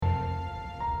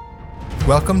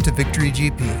Welcome to Victory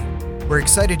GP. We're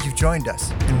excited you've joined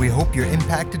us, and we hope you're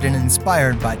impacted and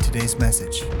inspired by today's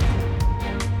message.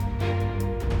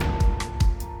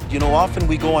 You know, often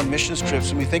we go on missions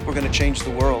trips and we think we're going to change the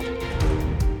world.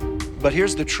 But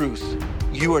here's the truth.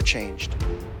 You are changed.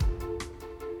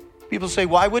 People say,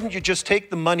 why wouldn't you just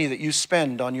take the money that you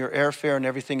spend on your airfare and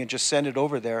everything and just send it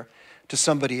over there to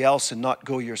somebody else and not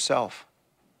go yourself?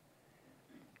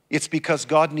 It's because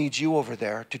God needs you over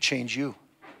there to change you.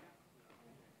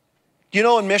 You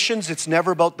know, in missions, it's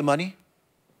never about the money.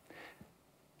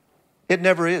 It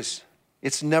never is.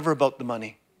 It's never about the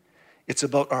money. It's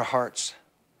about our hearts.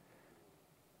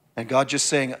 And God just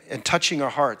saying and touching our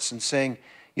hearts and saying,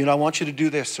 you know, I want you to do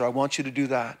this or I want you to do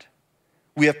that.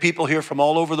 We have people here from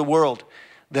all over the world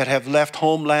that have left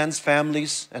homelands,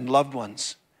 families, and loved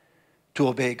ones to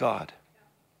obey God.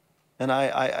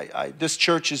 And this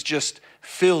church is just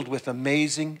filled with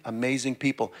amazing, amazing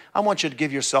people. I want you to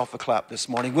give yourself a clap this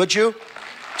morning, would you?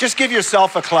 Just give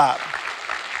yourself a clap.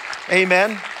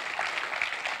 Amen.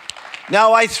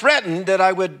 Now, I threatened that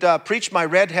I would preach my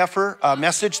red heifer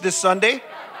message this Sunday.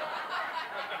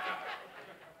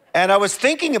 And I was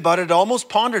thinking about it, I almost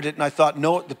pondered it, and I thought,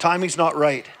 no, the timing's not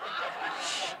right.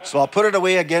 So I'll put it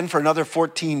away again for another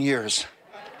 14 years.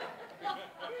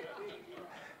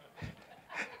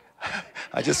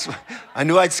 I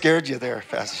knew I'd scared you there,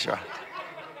 Pastor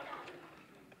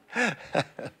Sean.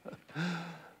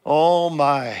 Oh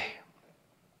my.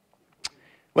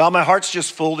 Well, my heart's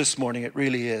just full this morning. It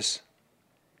really is.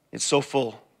 It's so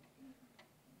full.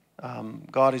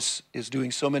 God is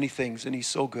doing so many things, and He's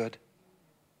so good.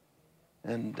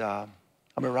 And I'm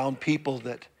around people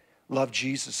that love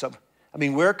Jesus. I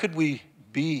mean, where could we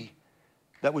be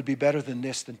that would be better than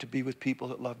this, than to be with people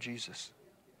that love Jesus?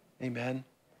 Amen.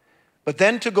 But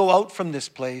then to go out from this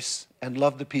place and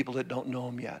love the people that don't know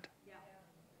Him yet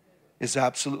is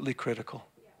absolutely critical.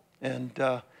 And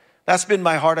that's been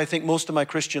my heart. I think most of my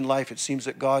Christian life, it seems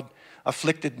that God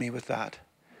afflicted me with that.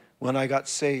 When I got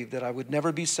saved, that I would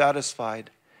never be satisfied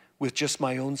with just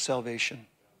my own salvation.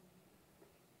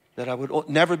 That I would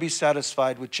never be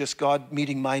satisfied with just God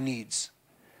meeting my needs,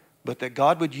 but that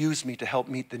God would use me to help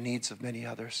meet the needs of many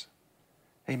others.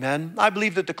 Amen. I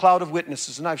believe that the cloud of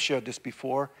witnesses, and I've shared this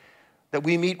before, that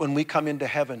we meet when we come into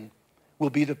heaven will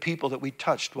be the people that we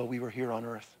touched while we were here on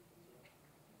earth.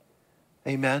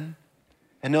 Amen.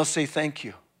 And they'll say thank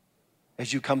you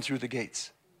as you come through the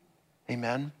gates.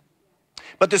 Amen.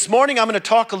 But this morning I'm going to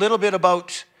talk a little bit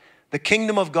about the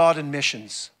kingdom of God and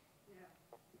missions.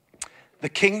 The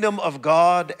kingdom of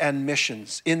God and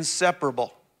missions,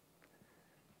 inseparable.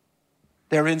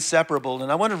 They're inseparable. And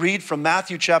I want to read from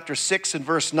Matthew chapter 6 and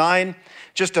verse 9,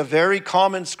 just a very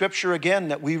common scripture again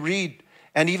that we read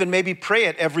and even maybe pray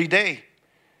it every day.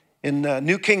 In the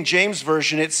New King James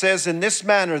Version, it says, in this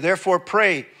manner, therefore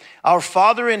pray, our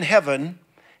Father in heaven,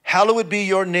 hallowed be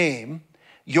your name,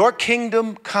 your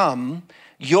kingdom come,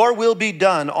 your will be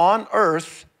done on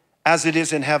earth as it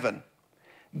is in heaven.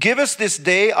 Give us this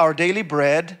day our daily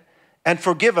bread, and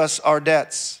forgive us our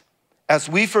debts, as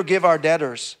we forgive our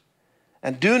debtors.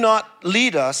 And do not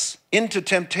lead us into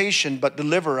temptation, but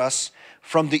deliver us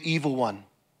from the evil one.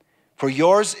 For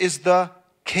yours is the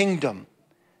kingdom,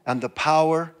 and the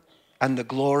power, and the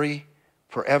glory,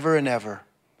 forever and ever.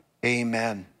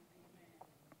 Amen.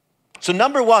 So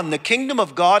number one, the kingdom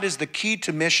of God is the key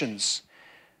to missions,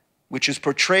 which is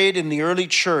portrayed in the early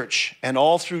church and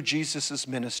all through Jesus'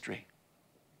 ministry.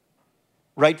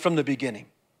 Right from the beginning.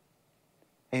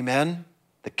 Amen.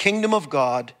 The kingdom of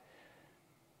God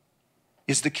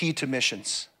is the key to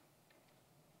missions.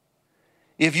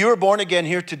 If you're born again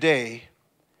here today,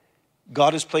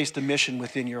 God has placed a mission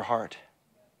within your heart.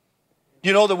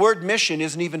 You know, the word mission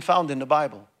isn't even found in the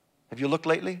Bible. Have you looked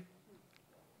lately?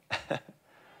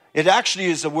 It actually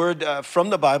is a word from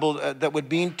the Bible that would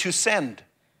mean to send.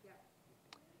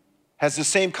 Has the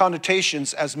same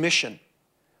connotations as mission.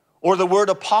 Or the word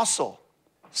apostle.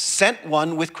 Sent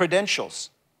one with credentials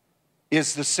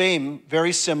is the same,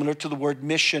 very similar to the word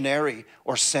missionary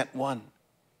or sent one.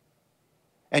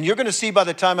 And you're going to see by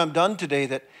the time I'm done today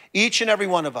that each and every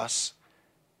one of us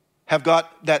have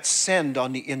got that send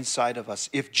on the inside of us.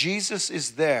 If Jesus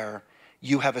is there,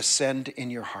 you have a send in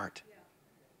your heart.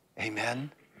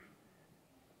 Amen.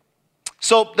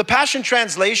 So the Passion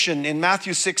Translation in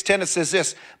Matthew 6:10, it says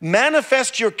this,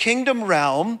 manifest your kingdom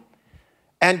realm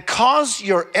and cause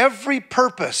your every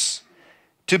purpose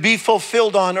to be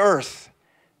fulfilled on earth,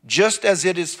 just as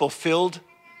it is fulfilled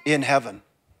in heaven.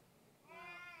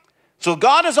 So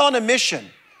God is on a mission.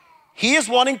 He is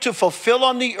wanting to fulfill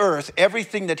on the earth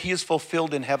everything that He has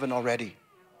fulfilled in heaven already,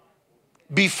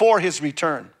 before His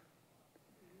return.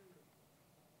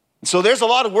 So there's a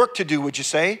lot of work to do, would you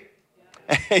say?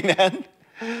 Amen.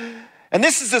 And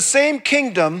this is the same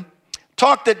kingdom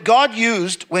talk that God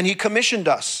used when he commissioned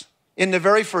us in the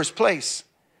very first place.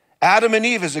 Adam and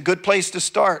Eve is a good place to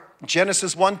start.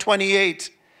 Genesis 1:28.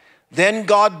 Then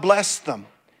God blessed them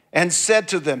and said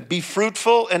to them, be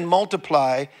fruitful and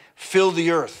multiply, fill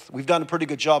the earth. We've done a pretty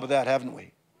good job of that, haven't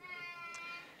we?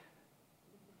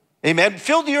 Amen.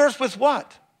 Fill the earth with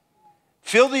what?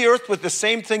 Fill the earth with the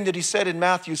same thing that he said in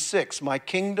Matthew 6, my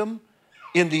kingdom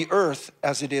in the earth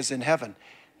as it is in heaven.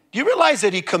 Do you realize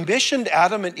that he commissioned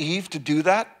Adam and Eve to do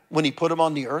that when he put them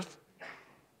on the earth?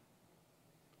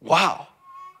 Wow.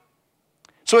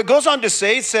 So it goes on to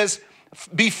say, it says,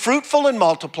 be fruitful and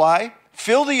multiply,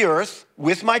 fill the earth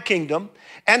with my kingdom,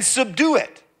 and subdue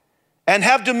it, and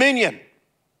have dominion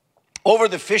over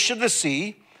the fish of the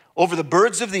sea, over the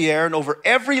birds of the air, and over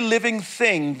every living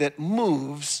thing that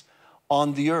moves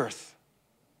on the earth.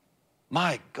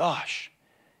 My gosh.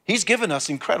 He's given us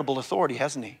incredible authority,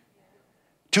 hasn't he?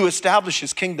 To establish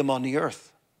his kingdom on the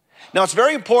earth. Now, it's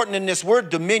very important in this word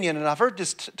dominion, and I've heard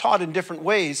this taught in different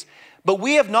ways, but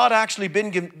we have not actually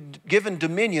been given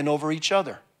dominion over each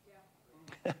other.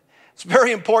 It's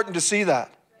very important to see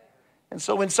that. And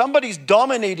so when somebody's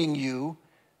dominating you,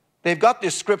 they've got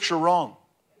this scripture wrong.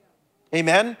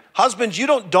 Amen? Husbands, you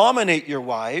don't dominate your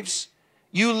wives.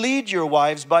 You lead your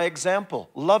wives by example,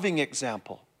 loving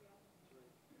example.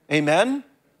 Amen?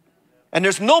 And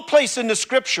there's no place in the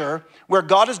scripture where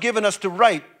God has given us the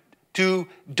right to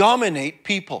dominate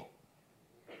people.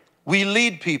 We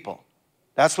lead people.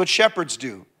 That's what shepherds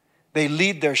do. They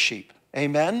lead their sheep.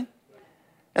 Amen?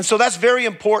 And so that's very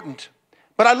important.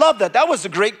 But I love that. That was the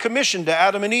great commission to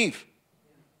Adam and Eve.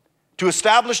 To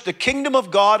establish the kingdom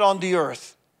of God on the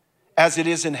earth as it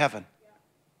is in heaven.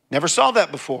 Never saw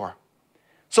that before.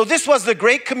 So this was the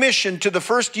great commission to the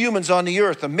first humans on the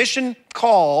earth. A mission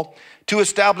call to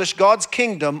establish God's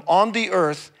kingdom on the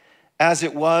earth as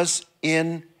it was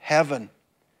in heaven.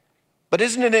 But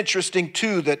isn't it interesting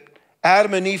too that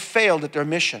Adam and Eve failed at their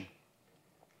mission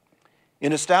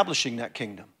in establishing that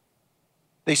kingdom?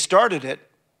 They started it,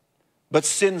 but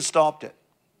sin stopped it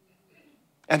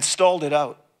and stalled it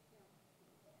out.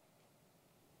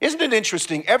 Isn't it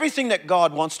interesting? Everything that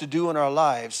God wants to do in our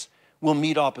lives will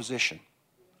meet opposition.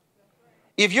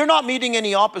 If you're not meeting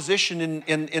any opposition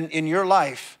in your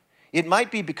life, it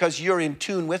might be because you're in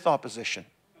tune with opposition.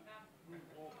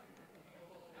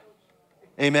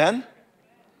 Amen?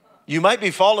 You might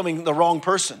be following the wrong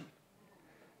person.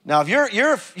 Now, if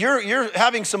you're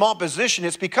having some opposition,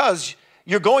 it's because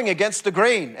you're going against the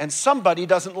grain and somebody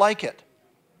doesn't like it.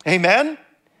 Amen?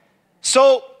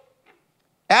 So,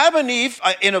 Adam and Eve,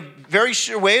 in a very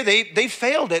sure way, they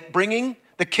failed at bringing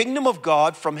the kingdom of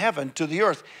God from heaven to the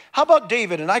earth. How about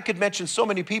David? And I could mention so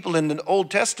many people in the Old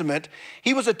Testament.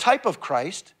 He was a type of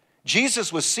Christ.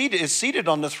 Jesus is seated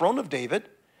on the throne of David.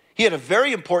 He had a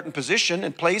very important position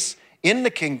and place in the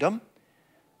kingdom.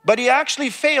 But he actually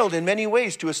failed in many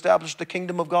ways to establish the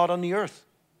kingdom of God on the earth.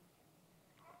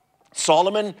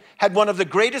 Solomon had one of the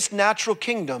greatest natural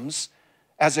kingdoms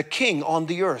as a king on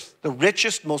the earth, the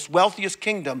richest, most wealthiest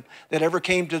kingdom that ever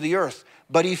came to the earth.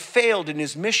 But he failed in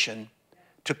his mission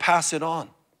to pass it on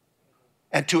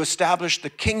and to establish the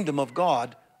kingdom of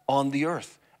God on the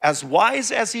earth. As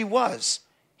wise as he was,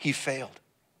 he failed.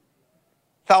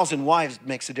 1,000 wives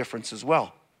makes a difference as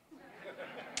well.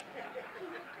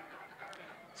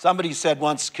 Somebody said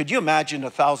once, could you imagine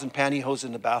 1,000 pantyhose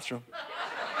in the bathroom?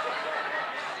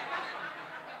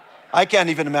 I can't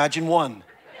even imagine one.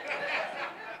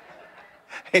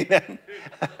 Amen.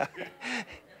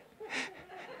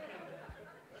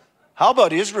 How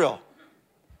about Israel?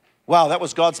 Wow, that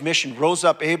was God's mission. Rose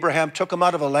up Abraham, took him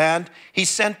out of a land. He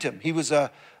sent him. He was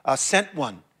a sent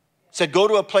one. Said, go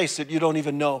to a place that you don't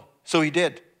even know. So he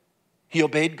did. He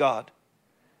obeyed God.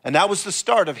 And that was the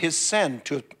start of his send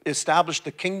to establish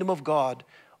the kingdom of God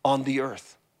on the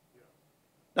earth.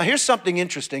 Now here's something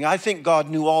interesting. I think God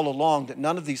knew all along that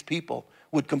none of these people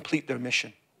would complete their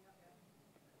mission.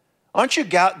 Aren't you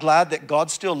glad that God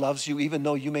still loves you even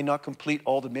though you may not complete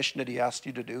all the mission that he asked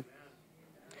you to do?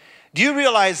 Do you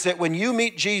realize that when you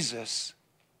meet Jesus,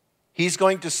 he's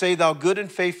going to say, thou good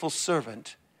and faithful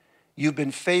servant, you've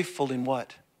been faithful in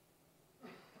what?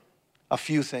 A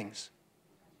few things.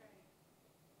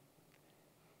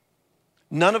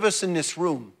 None of us in this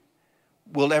room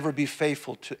will ever be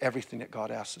faithful to everything that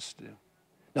God asks us to do.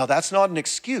 Now, that's not an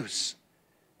excuse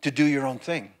to do your own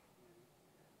thing.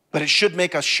 But it should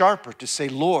make us sharper to say,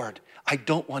 Lord, I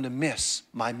don't want to miss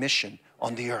my mission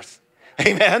on the earth.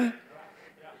 Amen?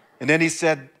 And then he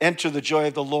said, enter the joy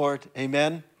of the Lord.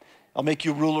 Amen? I'll make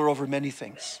you ruler over many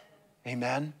things.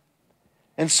 Amen?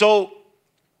 And so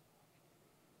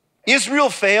Israel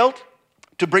failed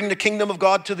to bring the kingdom of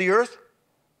God to the earth.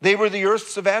 They were the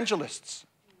earth's evangelists.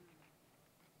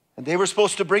 And they were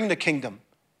supposed to bring the kingdom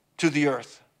to the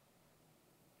earth.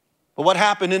 But what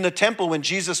happened in the temple when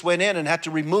Jesus went in and had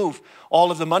to remove all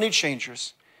of the money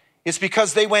changers? It's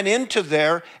because they went into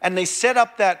there and they set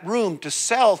up that room to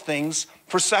sell things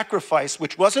for sacrifice,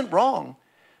 which wasn't wrong.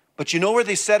 But you know where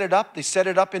they set it up? They set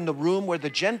it up in the room where the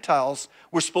Gentiles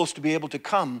were supposed to be able to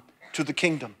come to the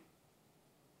kingdom.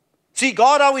 See,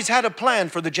 God always had a plan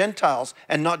for the Gentiles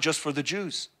and not just for the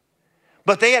Jews.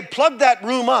 But they had plugged that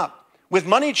room up with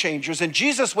money changers, and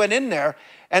Jesus went in there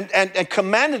and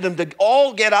commanded them to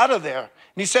all get out of there. And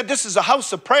he said, this is a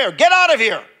house of prayer. Get out of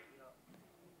here.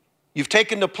 You've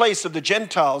taken the place of the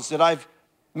Gentiles that I've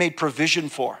made provision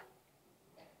for.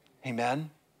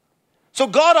 Amen. So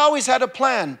God always had a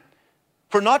plan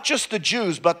for not just the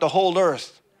Jews, but the whole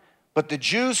earth. But the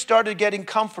Jews started getting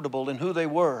comfortable in who they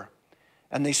were,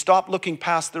 and they stopped looking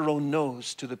past their own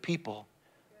nose to the people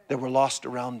that were lost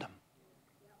around them.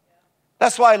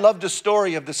 That's why I love the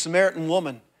story of the Samaritan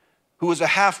woman who was a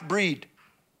half-breed,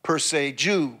 per se,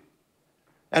 Jew,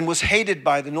 and was hated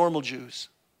by the normal Jews.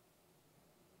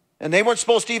 And they weren't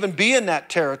supposed to even be in that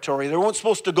territory. They weren't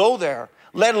supposed to go there,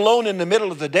 let alone in the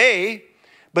middle of the day.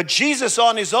 But Jesus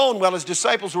on his own, while his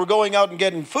disciples were going out and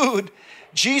getting food,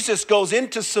 Jesus goes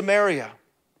into Samaria,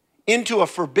 into a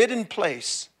forbidden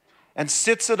place, and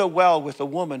sits at a well with a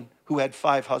woman who had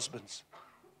 5 husbands.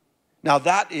 Now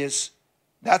that's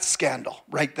scandal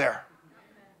right there.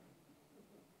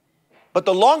 But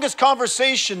the longest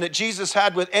conversation that Jesus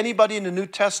had with anybody in the New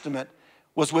Testament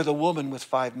was with a woman with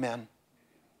 5 men.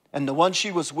 And the one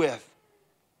she was with,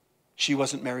 she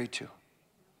wasn't married to.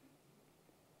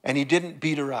 And he didn't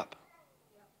beat her up.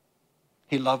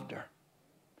 He loved her.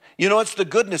 You know, it's the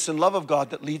goodness and love of God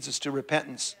that leads us to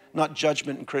repentance, not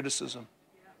judgment and criticism.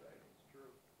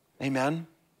 Amen.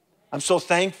 I'm so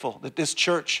thankful that this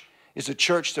church is a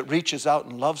church that reaches out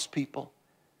and loves people.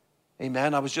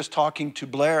 Amen. I was just talking to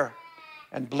Blair,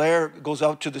 and Blair goes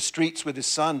out to the streets with his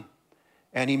son,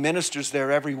 and he ministers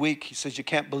there every week. He says, you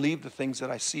can't believe the things that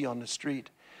I see on the street.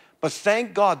 But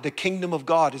thank God the kingdom of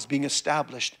God is being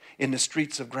established in the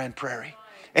streets of Grand Prairie.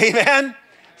 Amen.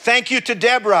 Thank you to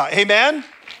Deborah. Amen.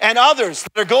 And others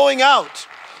that are going out.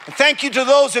 And thank you to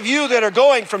those of you that are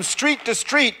going from street to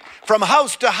street, from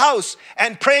house to house,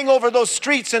 and praying over those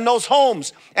streets and those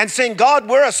homes and saying, God,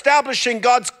 we're establishing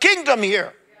God's kingdom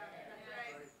here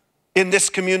in this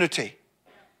community.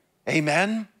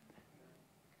 Amen.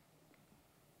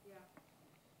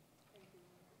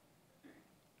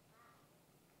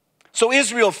 So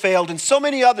Israel failed, and so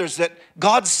many others that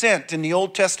God sent in the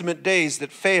Old Testament days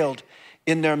that failed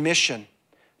in their mission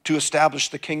to establish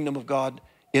the kingdom of God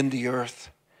in the earth.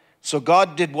 So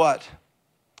God did what?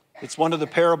 It's one of the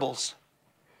parables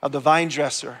of the vine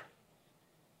dresser.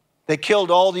 They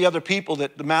killed all the other people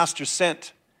that the master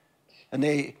sent,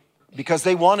 and because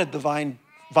they wanted the vine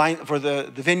for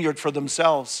the vineyard for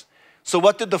themselves. So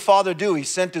what did the father do? He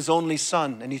sent his only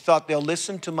son, and he thought, they'll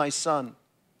listen to my son.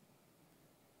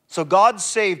 So God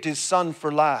saved his son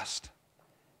for last.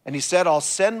 And he said, I'll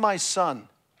send my son.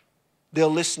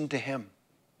 They'll listen to him.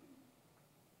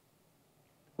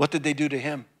 What did they do to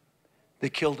him? They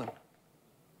killed him.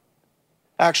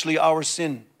 Actually, our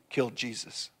sin killed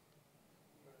Jesus.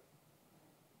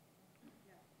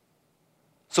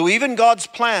 So even God's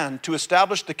plan to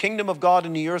establish the kingdom of God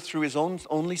in the earth through his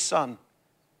only son,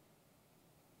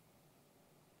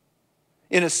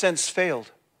 in a sense,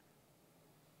 failed.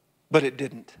 But it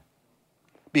didn't,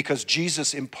 because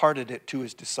Jesus imparted it to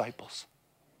his disciples.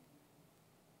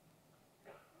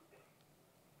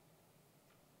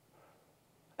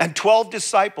 And 12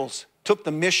 disciples took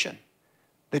the mission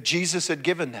that Jesus had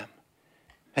given them,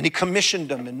 and he commissioned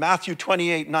them. In Matthew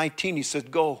 28:19, he said,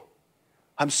 go,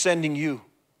 I'm sending you.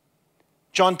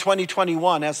 John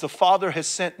 20:21, as the Father has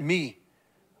sent me,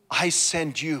 I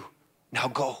send you. Now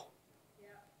go.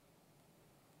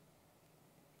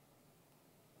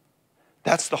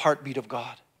 That's the heartbeat of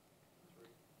God.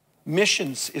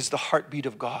 Missions is the heartbeat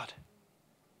of God.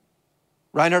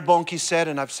 Reinhard Bonnke said,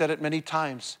 and I've said it many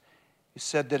times, he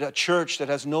said that a church that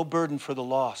has no burden for the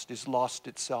lost is lost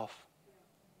itself.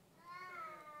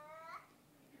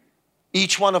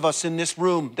 Each one of us in this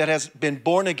room that has been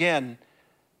born again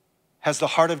has the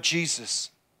heart of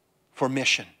Jesus for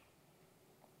mission.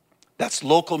 That's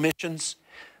local missions,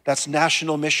 that's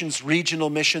national missions,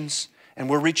 regional missions, and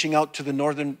we're reaching out to the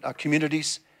northern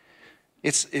communities.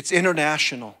 It's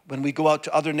international when we go out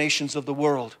to other nations of the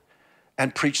world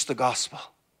and preach the gospel.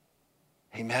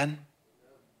 Amen.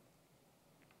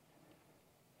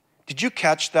 Did you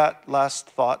catch that last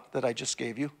thought that I just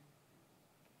gave you?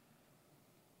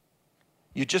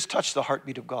 You just touched the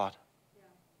heartbeat of God.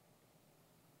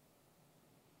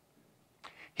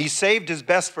 He saved his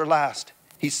best for last.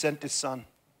 He sent his son.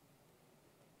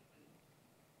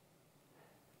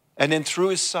 And then through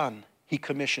his son, he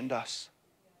commissioned us.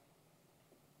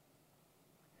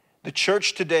 The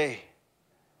church today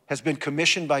has been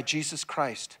commissioned by Jesus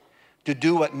Christ to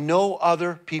do what no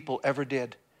other people ever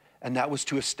did, and that was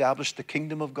to establish the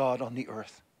kingdom of God on the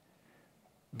earth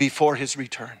before his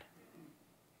return.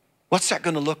 What's that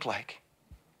going to look like?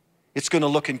 It's going to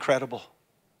look incredible.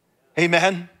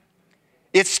 Amen?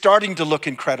 It's starting to look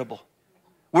incredible.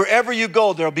 Wherever you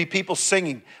go, there'll be people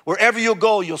singing. Wherever you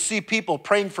go, you'll see people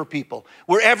praying for people.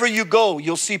 Wherever you go,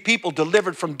 you'll see people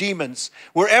delivered from demons.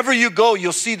 Wherever you go,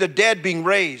 you'll see the dead being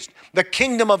raised. The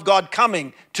kingdom of God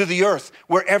coming to the earth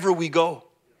wherever we go.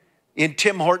 In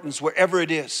Tim Hortons, wherever it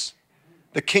is.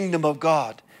 The kingdom of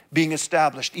God being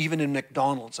established, even in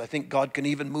McDonald's. I think God can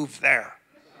even move there.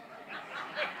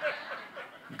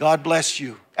 God bless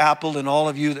you, Apple, and all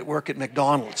of you that work at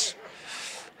McDonald's.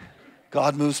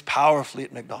 God moves powerfully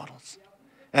at McDonald's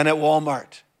and at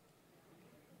Walmart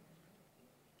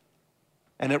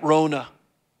and at Rona.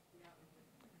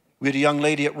 We had a young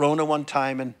lady at Rona one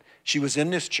time, and she was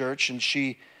in this church, and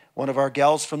one of our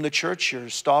gals from the church here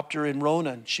stopped her in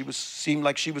Rona, and seemed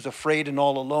like she was afraid and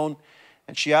all alone.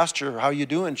 And she asked her, "How you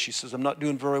doing?" She says, "I'm not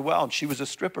doing very well." And she was a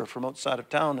stripper from outside of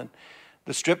town, and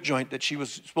the strip joint that she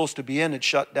was supposed to be in had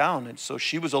shut down, and so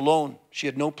she was alone. She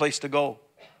had no place to go.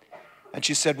 And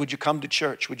she said, "Would you come to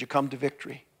church? Would you come to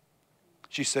Victory?"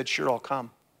 She said, "Sure, I'll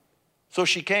come." So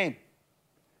she came,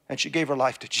 and she gave her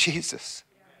life to Jesus.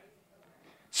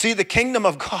 See, the kingdom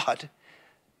of God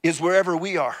is wherever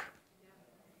we are.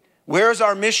 Where's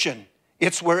our mission?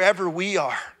 It's wherever we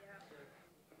are.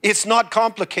 It's not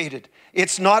complicated.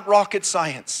 It's not rocket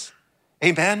science.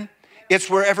 Amen? It's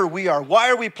wherever we are. Why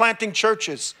are we planting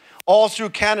churches all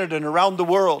through Canada and around the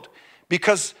world?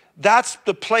 Because that's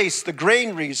the place, the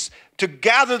granaries, to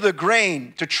gather the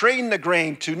grain, to train the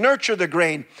grain, to nurture the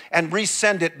grain, and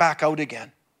resend it back out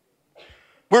again.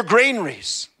 We're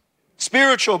granaries,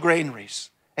 spiritual granaries.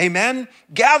 Amen?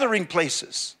 Gathering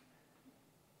places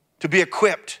to be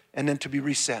equipped and then to be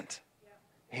resent.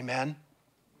 Amen?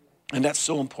 And that's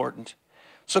so important.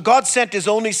 So God sent his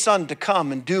only son to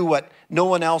come and do what no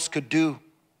one else could do.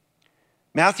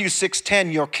 Matthew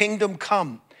 6:10, your kingdom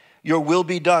come, your will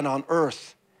be done on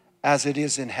earth as it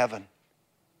is in heaven.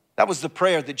 That was the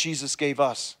prayer that Jesus gave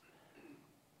us.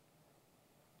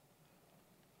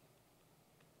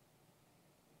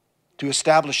 To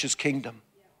establish his kingdom.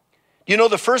 You know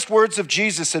the first words of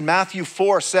Jesus in Matthew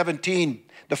 4:17,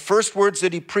 the first words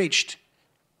that he preached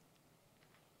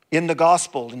in the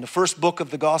gospel, in the first book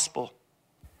of the gospel,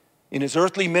 in his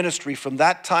earthly ministry, from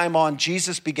that time on,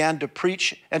 Jesus began to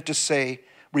preach and to say,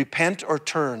 repent or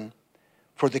turn,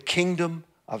 for the kingdom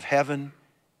of heaven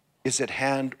is at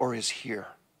hand or is here.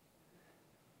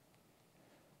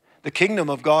 The kingdom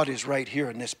of God is right here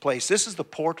in this place. This is the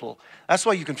portal. That's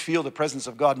why you can feel the presence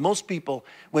of God. Most people,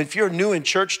 if you're new in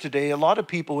church today, a lot of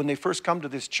people, when they first come to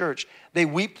this church, they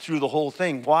weep through the whole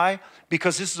thing. Why?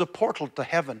 Because this is a portal to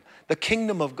heaven. The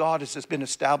kingdom of God has been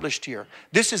established here.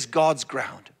 This is God's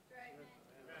ground.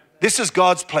 This is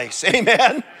God's place.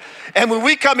 Amen? And when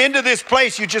we come into this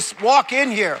place, you just walk in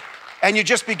here and you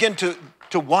just begin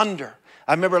to wonder.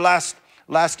 I remember last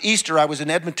Easter, I was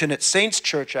in Edmonton at Saints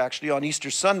Church, actually, on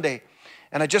Easter Sunday.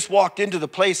 And I just walked into the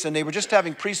place, and they were just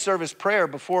having pre-service prayer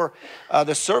before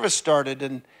the service started,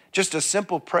 and just a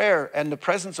simple prayer, and the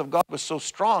presence of God was so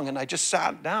strong, and I just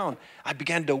sat down. I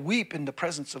began to weep in the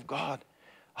presence of God.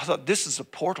 I thought, this is a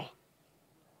portal.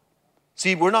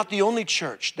 See, we're not the only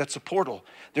church that's a portal.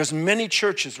 There's many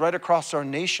churches right across our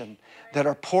nation that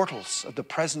are portals of the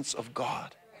presence of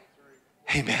God.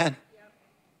 Amen.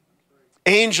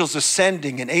 Angels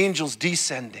ascending and angels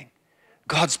descending.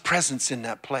 God's presence in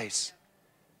that place.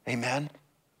 Amen.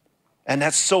 And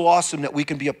that's so awesome that we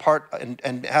can be a part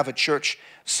and have a church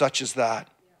such as that.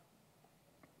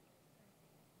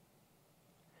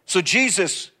 So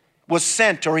Jesus was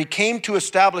sent, or he came to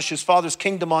establish his Father's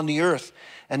kingdom on the earth.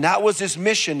 And that was his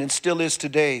mission and still is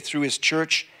today through his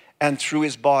church and through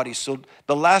his body. So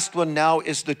the last one now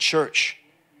is the church.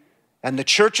 And the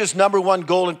church's number one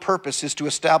goal and purpose is to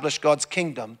establish God's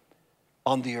kingdom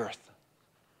on the earth.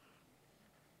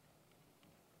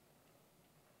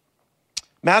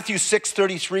 Matthew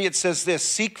 6:33, it says this,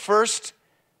 seek first,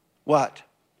 what?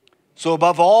 So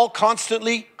above all,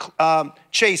 constantly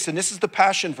chase, and this is the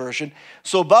Passion Version.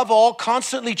 So above all,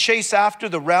 constantly chase after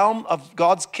the realm of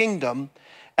God's kingdom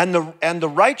and the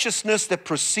righteousness that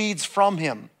proceeds from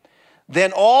him.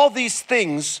 then all these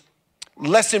things,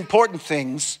 less important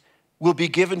things, will be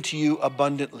given to you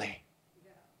abundantly.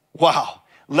 Wow,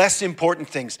 less important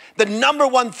things. The number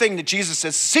one thing that Jesus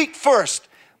says, seek first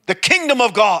the kingdom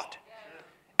of God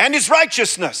and his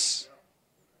righteousness.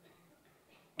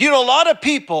 You know, a lot of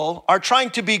people are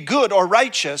trying to be good or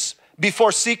righteous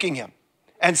before seeking him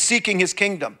and seeking his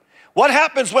kingdom. What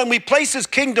happens when we place his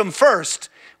kingdom first?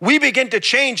 We begin to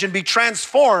change and be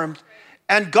transformed,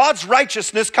 and God's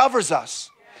righteousness covers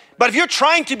us. But if you're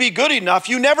trying to be good enough,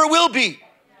 you never will be.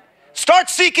 Start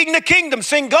seeking the kingdom,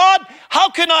 saying, God, how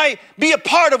can I be a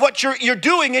part of what you're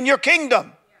doing in your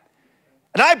kingdom?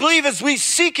 And I believe as we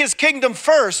seek his kingdom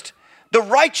first, the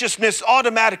righteousness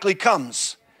automatically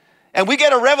comes. And we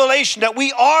get a revelation that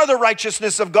we are the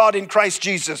righteousness of God in Christ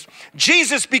Jesus.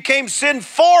 Jesus became sin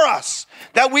for us,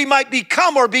 that we might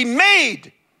become or be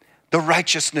made the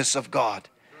righteousness of God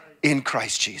in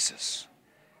Christ Jesus.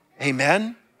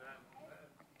 Amen?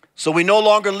 So we no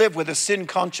longer live with a sin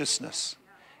consciousness.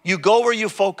 You go where you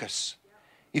focus.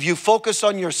 If you focus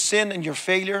on your sin and your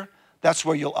failure, that's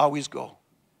where you'll always go.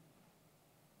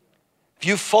 If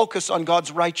you focus on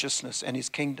God's righteousness and his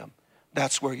kingdom,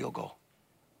 that's where you'll go.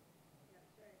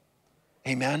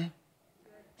 Amen?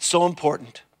 So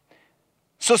important.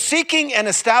 So seeking and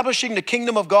establishing the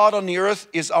kingdom of God on the earth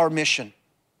is our mission.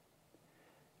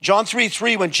 John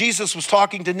 3:3, when Jesus was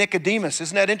talking to Nicodemus,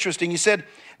 isn't that interesting? He said,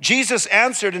 Jesus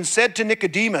answered and said to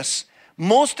Nicodemus,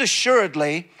 most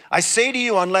assuredly, I say to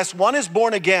you, unless one is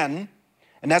born again,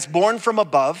 and that's born from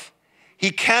above,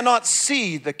 he cannot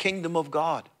see the kingdom of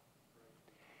God.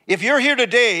 If you're here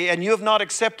today and you have not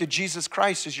accepted Jesus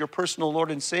Christ as your personal Lord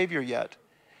and Savior yet,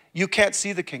 you can't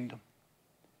see the kingdom.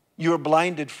 You are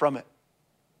blinded from it.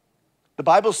 The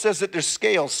Bible says that there's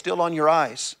scales still on your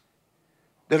eyes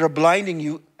that are blinding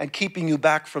you and keeping you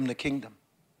back from the kingdom.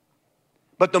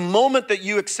 But the moment that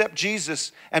you accept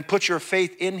Jesus and put your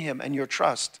faith in him and your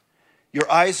trust,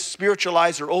 your eyes, spiritual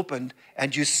eyes are opened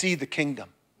and you see the kingdom.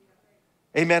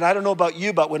 Amen. I don't know about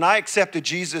you, but when I accepted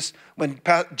Jesus, when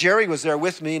Jerry was there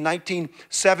with me in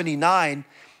 1979,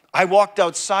 I walked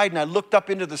outside and I looked up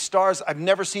into the stars. I've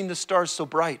never seen the stars so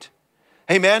bright.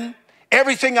 Amen.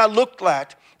 Everything I looked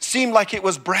at seemed like it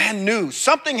was brand new.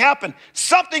 Something happened.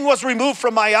 Something was removed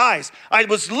from my eyes. I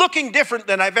was looking different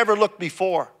than I've ever looked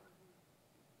before.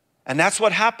 And that's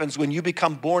what happens when you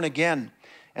become born again.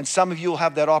 And some of you will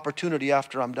have that opportunity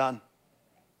after I'm done.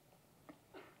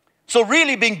 So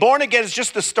really, being born again is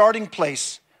just the starting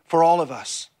place for all of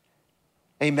us.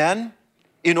 Amen?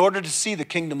 In order to see the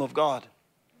kingdom of God.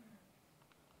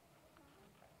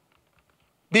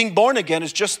 Being born again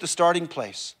is just the starting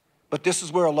place. But this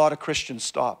is where a lot of Christians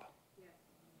stop.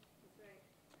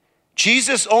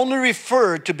 Jesus only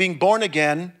referred to being born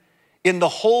again in the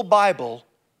whole Bible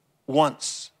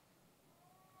once.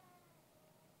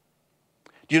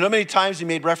 Do you know how many times he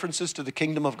made references to the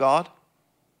kingdom of God?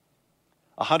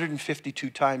 152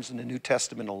 times in the New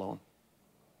Testament alone.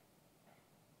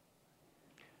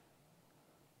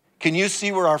 Can you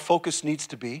see where our focus needs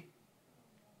to be?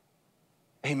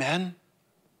 Amen.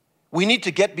 We need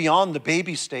to get beyond the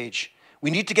baby stage.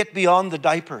 We need to get beyond the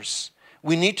diapers.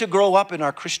 We need to grow up in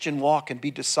our Christian walk and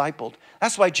be discipled.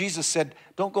 That's why Jesus said,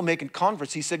 don't go making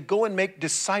converts. He said, go and make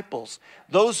disciples,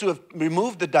 those who have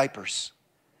removed the diapers,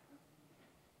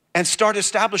 and start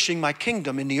establishing my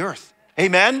kingdom in the earth.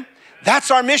 Amen?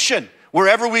 That's our mission,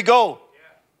 wherever we go.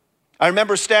 I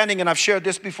remember standing, and I've shared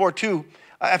this before too.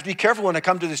 I have to be careful when I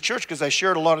come to this church because I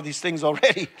shared a lot of these things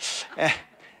already.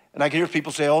 And I can hear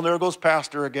people say, oh, there goes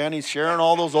Pastor again. He's sharing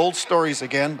all those old stories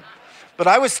again. But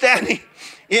I was standing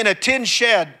in a tin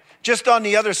shed just on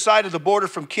the other side of the border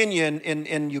from Kenya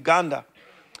in Uganda.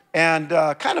 And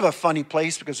kind of a funny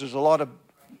place because there's a lot of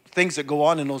things that go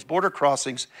on in those border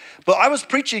crossings. But I was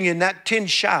preaching in that tin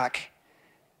shack,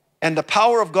 and the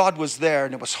power of God was there,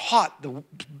 and it was hot. The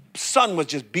sun was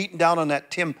just beating down on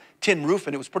that tin roof,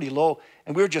 and it was pretty low,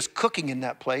 and we were just cooking in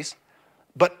that place.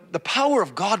 But the power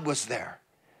of God was there.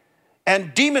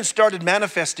 And demons started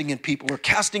manifesting in people. We're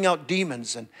casting out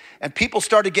demons, and people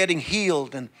started getting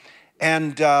healed.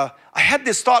 And I had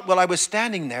this thought while I was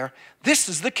standing there, this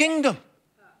is the kingdom.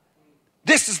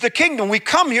 This is the kingdom. We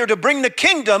come here to bring the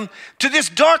kingdom to this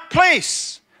dark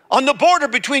place on the border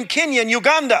between Kenya and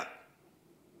Uganda.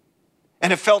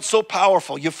 And it felt so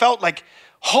powerful. You felt like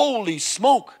holy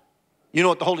smoke. You know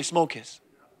what the holy smoke is?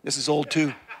 This is old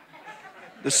too.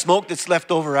 The smoke that's left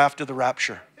over after the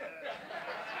rapture.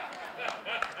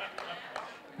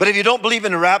 But if you don't believe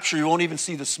in the rapture, you won't even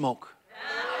see the smoke.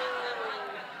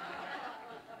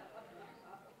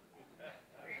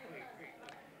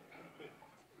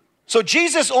 So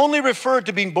Jesus only referred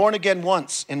to being born again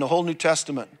once in the whole New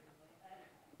Testament.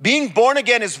 Being born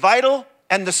again is vital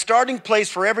and the starting place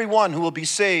for everyone who will be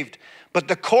saved. But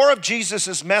the core of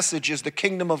Jesus' message is the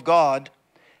kingdom of God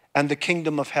and the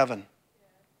kingdom of heaven.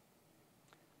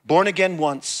 Born again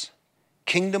once,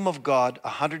 kingdom of God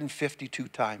 152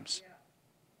 times.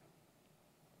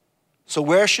 So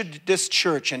where should this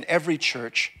church and every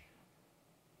church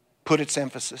put its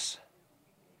emphasis?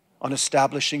 On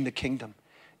establishing the kingdom.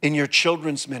 In your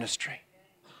children's ministry.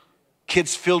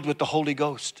 Kids filled with the Holy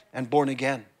Ghost and born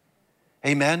again.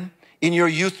 Amen. In your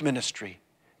youth ministry.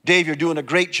 Dave, you're doing a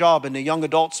great job in the young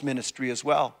adults ministry as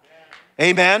well.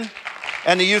 Amen.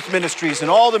 And the youth ministries and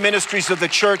all the ministries of the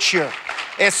church here.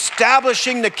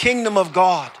 Establishing the kingdom of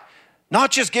God.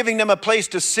 Not just giving them a place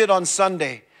to sit on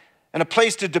Sunday and a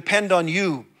place to depend on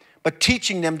you, but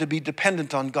teaching them to be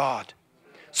dependent on God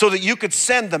so that you could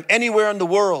send them anywhere in the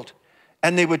world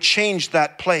and they would change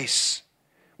that place.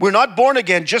 We're not born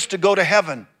again just to go to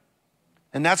heaven,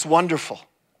 and that's wonderful.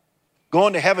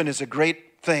 Going to heaven is a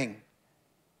great thing.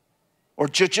 Or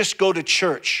just go to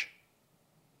church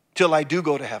till I do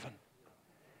go to heaven.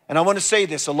 And I want to say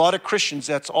this, a lot of Christians,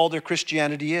 that's all their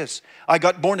Christianity is. I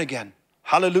got born again.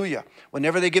 Hallelujah.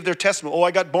 Whenever they give their testimony, oh,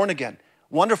 I got born again.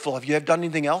 Wonderful. Have you ever done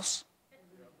anything else?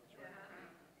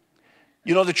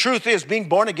 You know, the truth is, being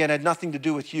born again had nothing to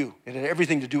do with you. It had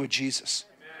everything to do with Jesus.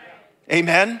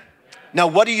 Amen? Now,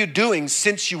 what are you doing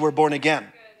since you were born again?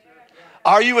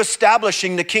 Are you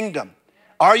establishing the kingdom?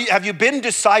 Have you been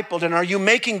discipled and are you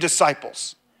making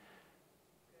disciples?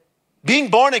 Being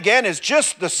born again is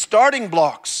just the starting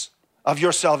blocks of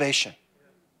your salvation.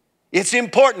 It's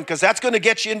important because that's going to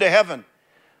get you into heaven.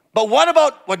 But what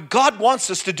about what God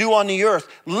wants us to do on the earth?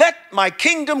 Let my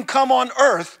kingdom come on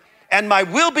earth and my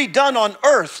will be done on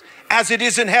earth as it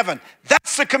is in heaven.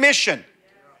 That's the commission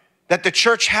that the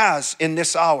church has in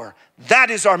this hour. That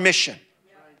is our mission,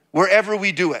 wherever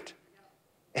we do it.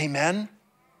 Amen.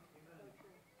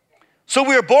 So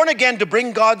we are born again to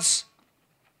bring God's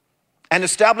and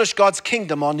establish God's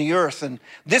kingdom on the earth. And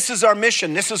this is our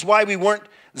mission. This is why we weren't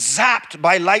zapped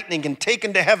by lightning and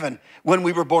taken to heaven when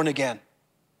we were born again.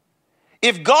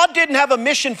 If God didn't have a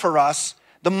mission for us,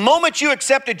 the moment you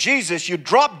accepted Jesus, you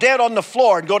drop dead on the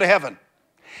floor and go to heaven.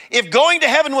 If going to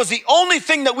heaven was the only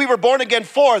thing that we were born again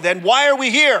for, then why are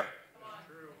we here?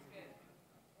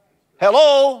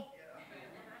 Hello?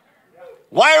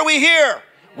 Why are we here?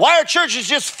 Why are churches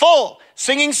just full,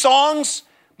 singing songs,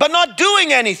 but not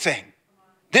doing anything?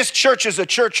 This church is a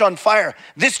church on fire.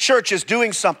 This church is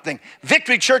doing something.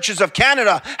 Victory Churches of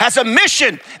Canada has a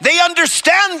mission. They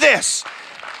understand this.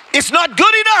 It's not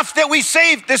good enough that we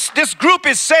save, this group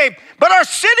is saved, but our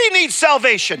city needs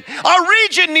salvation. Our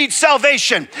region needs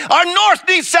salvation. Our north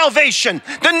needs salvation.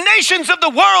 The nations of the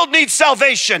world need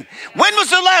salvation. When was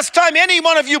the last time any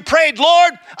one of you prayed,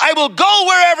 Lord, I will go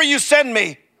wherever you send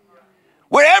me.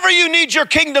 Wherever you need your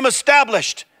kingdom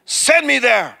established, send me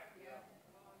there.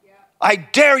 I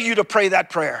dare you to pray that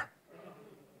prayer.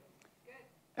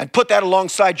 And put that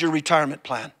alongside your retirement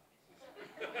plan.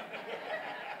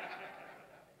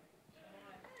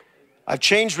 I've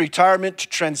changed retirement to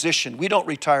transition. We don't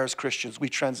retire as Christians, we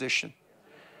transition.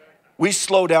 We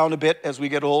slow down a bit as we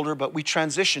get older, but we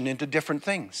transition into different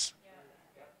things.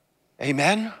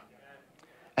 Amen?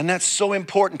 And that's so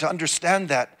important to understand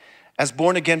that as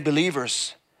born-again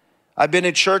believers. I've been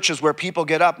in churches where people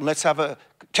get up and let's have a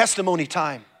testimony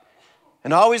time.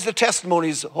 And always the testimony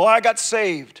is, oh, I got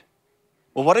saved.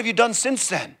 Well, what have you done since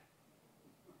then?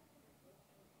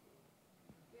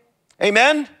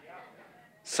 Amen?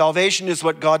 Salvation is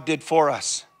what God did for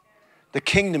us. The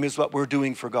kingdom is what we're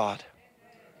doing for God.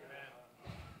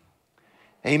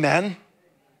 Amen?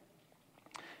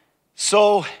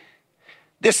 So,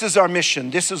 this is our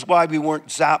mission. This is why we weren't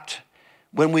zapped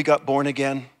when we got born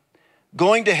again.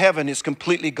 Going to heaven is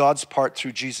completely God's part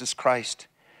through Jesus Christ.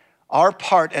 Our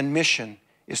part and mission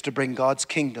is to bring God's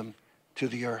kingdom to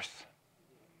the earth.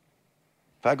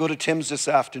 If I go to Tim's this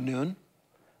afternoon,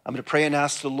 I'm going to pray and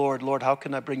ask the Lord, Lord, how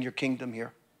can I bring your kingdom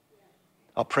here?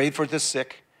 I'll pray for the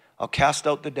sick. I'll cast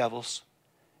out the devils.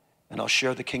 And I'll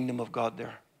share the kingdom of God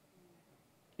there.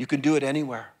 You can do it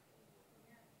anywhere.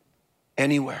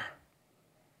 Anywhere.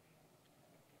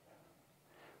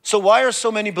 So why are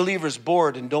so many believers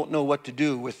bored and don't know what to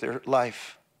do with their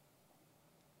life?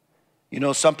 You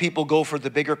know, some people go for the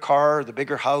bigger car, the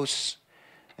bigger house,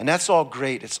 and that's all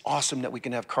great. It's awesome that we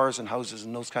can have cars and houses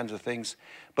and those kinds of things.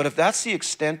 But if that's the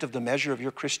extent of the measure of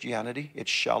your Christianity,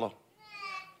 it's shallow.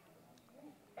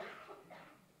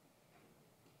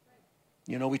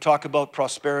 You know, we talk about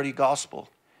prosperity gospel.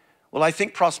 Well, I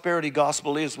think prosperity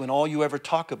gospel is when all you ever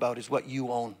talk about is what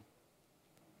you own.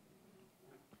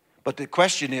 But the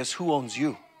question is, who owns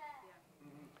you?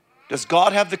 Does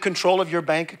God have the control of your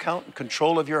bank account,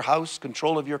 control of your house,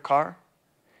 control of your car?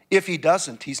 If he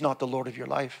doesn't, he's not the Lord of your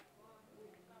life.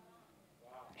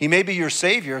 He may be your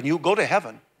Savior and you'll go to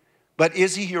heaven, but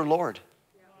is he your Lord?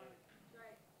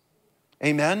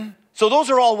 Amen? So those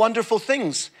are all wonderful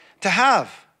things to have.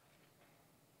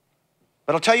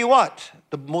 But I'll tell you what,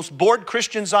 the most bored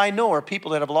Christians I know are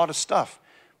people that have a lot of stuff,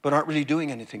 but aren't really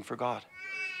doing anything for God.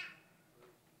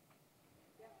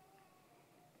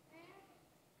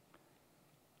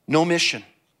 No mission.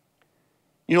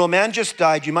 You know, a man just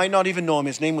died. You might not even know him.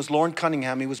 His name was Lorne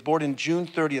Cunningham. He was born on June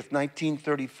 30th,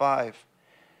 1935.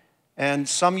 And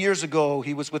some years ago,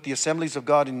 he was with the Assemblies of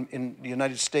God in the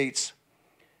United States.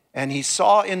 And he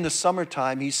saw in the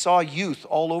summertime, he saw youth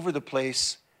all over the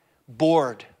place,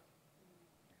 bored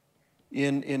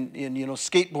in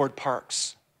skateboard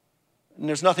parks. And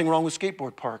there's nothing wrong with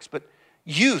skateboard parks, but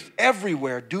youth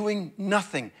everywhere doing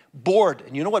nothing, bored.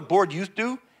 And you know what bored youth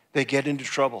do? They get into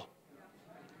trouble.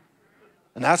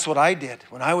 And that's what I did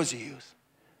when I was a youth.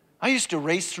 I used to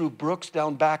race through brooks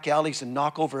down back alleys and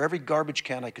knock over every garbage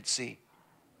can I could see.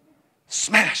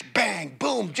 Smash, bang,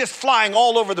 boom, just flying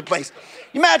all over the place.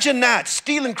 Imagine that,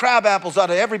 stealing crab apples out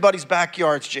of everybody's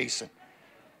backyards, Jason.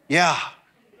 Yeah.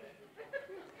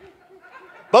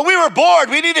 But we were bored.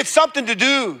 We needed something to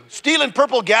do. Stealing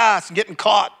purple gas and getting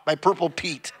caught by Purple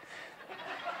Pete.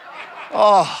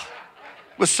 Oh,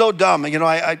 it was so dumb. You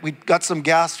know, we got some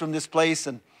gas from this place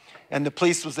and the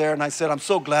police was there and I said, I'm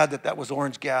so glad that was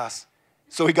orange gas.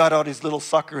 So he got out his little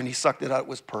sucker and he sucked it out. It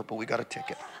was purple. We got a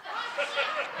ticket.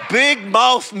 Big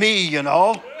mouth me, you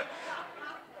know.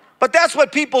 But that's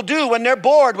what people do when they're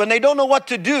bored. When they don't know what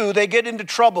to do, they get into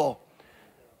trouble.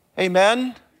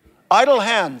 Amen? Idle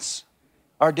hands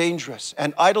are dangerous,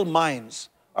 and idle minds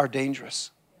are dangerous.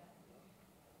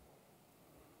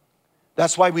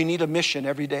 That's why we need a mission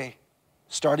every day,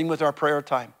 starting with our prayer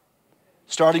time,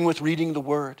 starting with reading the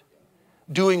Word,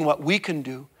 doing what we can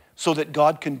do so that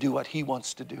God can do what he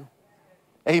wants to do.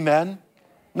 Amen?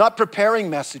 Not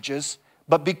preparing messages,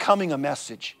 but becoming a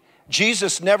message.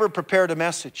 Jesus never prepared a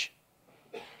message.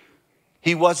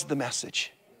 He was the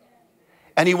message.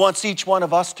 And he wants each one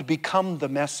of us to become the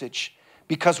message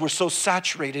because we're so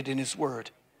saturated in his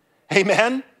word.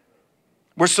 Amen?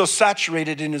 We're so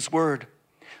saturated in his word.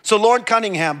 So Lorne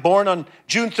Cunningham, born on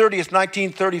June 30th,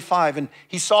 1935, and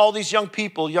he saw all these young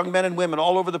people, young men and women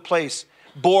all over the place,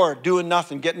 bored, doing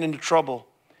nothing, getting into trouble.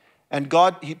 And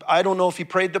God, I don't know if he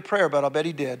prayed the prayer, but I'll bet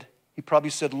he did. He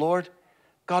probably said, Lord,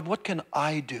 God, what can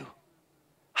I do?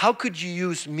 How could you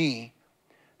use me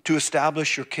to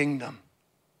establish your kingdom?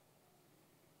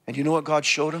 And you know what God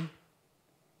showed him?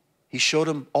 He showed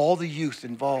him all the youth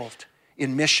involved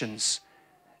in missions.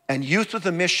 And Youth with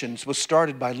a Missions was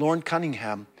started by Lorne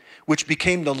Cunningham, which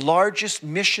became the largest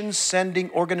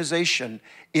mission-sending organization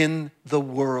in the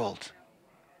world.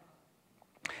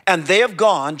 And they have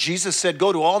gone, Jesus said,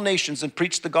 go to all nations and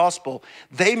preach the gospel.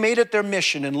 They made it their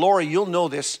mission. And Lori, you'll know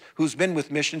this, who's been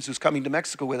with missions, who's coming to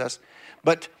Mexico with us.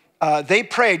 But they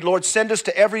prayed, Lord, send us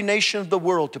to every nation of the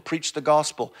world to preach the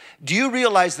gospel. Do you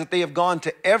realize that they have gone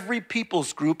to every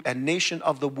people's group and nation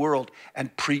of the world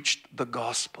and preached the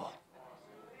gospel?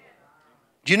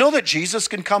 Do you know that Jesus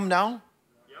can come now?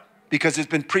 Because it's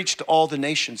been preached to all the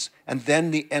nations, and then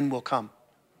the end will come.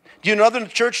 Do you know another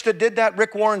church that did that?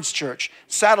 Rick Warren's church,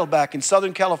 Saddleback in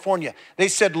Southern California. They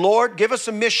said, Lord, give us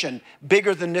a mission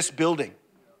bigger than this building.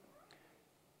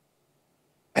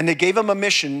 And they gave him a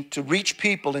mission to reach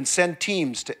people and send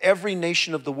teams to every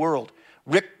nation of the world.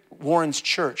 Rick Warren's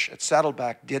church at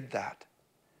Saddleback did that.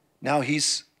 Now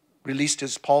he's released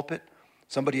his pulpit.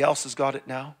 Somebody else has got it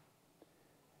now.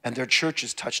 And their church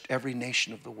has touched every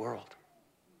nation of the world.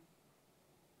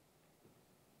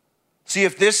 See,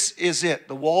 if this is it,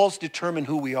 the walls determine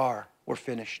who we are, we're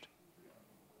finished.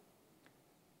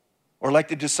 Or like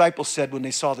the disciples said when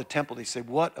they saw the temple, they said,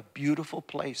 what a beautiful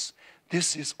place.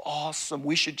 This is awesome.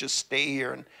 We should just stay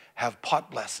here and have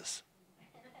pot blesses.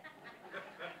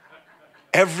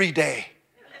 Every day.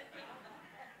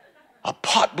 A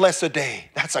pot bless a day.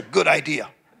 That's a good idea.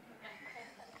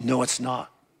 No, it's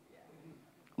not.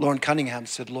 Lorne Cunningham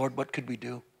said, Lord, what could we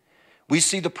do? We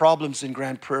see the problems in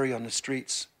Grand Prairie on the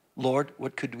streets. Lord,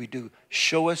 what could we do?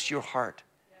 Show us your heart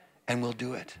and we'll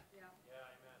do it.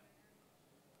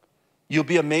 You'll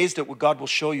be amazed at what God will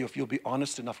show you if you'll be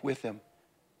honest enough with him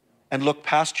and look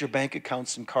past your bank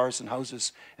accounts and cars and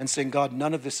houses and saying, God,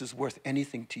 none of this is worth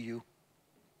anything to you.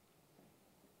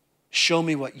 Show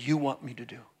me what you want me to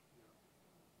do.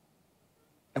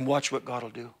 And watch what God will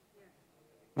do.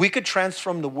 We could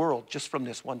transform the world just from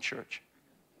this one church.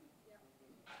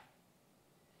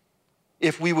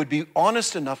 If we would be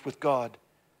honest enough with God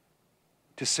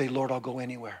to say, Lord, I'll go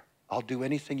anywhere. I'll do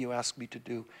anything you ask me to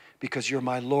do because you're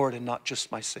my Lord and not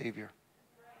just my Savior.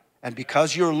 And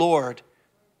because you're Lord,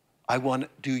 I want to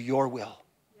do your will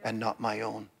and not my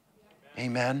own.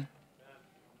 Amen.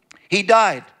 He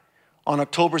died on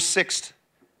October 6th,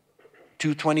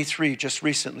 2023. Just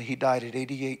recently, he died at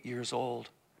 88 years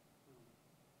old.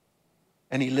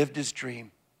 And he lived his dream.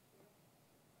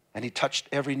 And he touched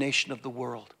every nation of the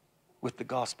world with the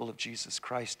gospel of Jesus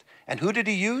Christ. And who did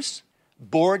he use?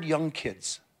 Bored young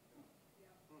kids.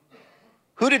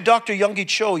 Who did Dr. Youngie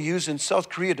Cho use in South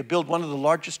Korea to build one of the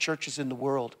largest churches in the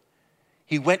world?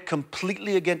 He went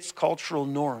completely against cultural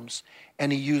norms,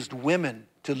 and he used women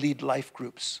to lead life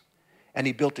groups. And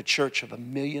he built a church of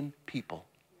 1 million people.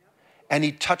 And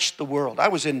he touched the world. I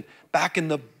was back in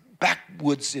the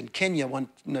backwoods in Kenya,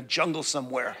 in a jungle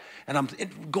somewhere. And I'm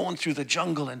going through the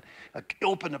jungle, and I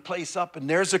open the place up, and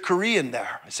there's a Korean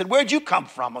there. I said, where'd you come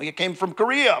from? Oh, you came from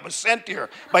Korea. I was sent here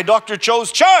by Dr.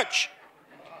 Cho's church,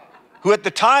 who at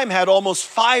the time had almost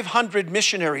 500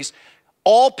 missionaries,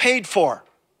 all paid for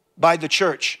by the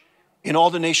church in all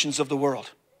the nations of the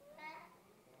world.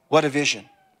 What a vision.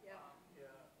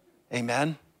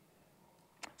 Amen.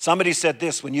 Somebody said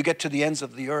this, when you get to the ends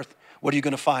of the earth, what are you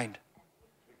going to find?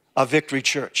 A victory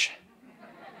church.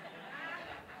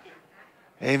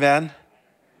 Amen.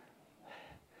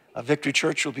 A victory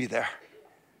church will be there,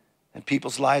 and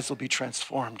people's lives will be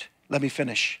transformed. Let me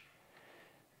finish.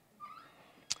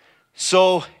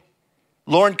 So,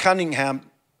 Lauren Cunningham,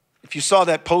 if you saw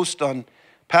that post on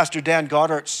Pastor Dan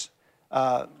Goddard's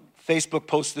Facebook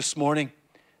post this morning,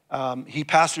 he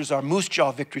pastors our Moose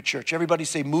Jaw Victory Church. Everybody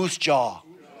say Moose Jaw.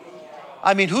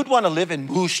 I mean, who'd want to live in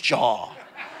Moose Jaw?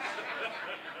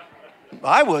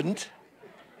 I wouldn't.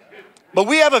 But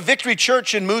we have a victory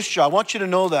church in Moose Jaw. I want you to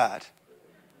know that.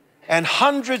 And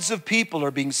hundreds of people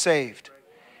are being saved.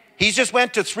 He just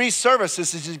went to 3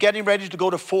 services. He's getting ready to go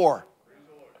to 4.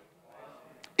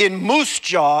 In Moose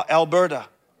Jaw, Alberta.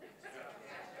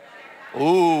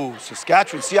 Ooh,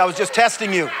 Saskatchewan. See, I was just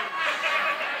testing you.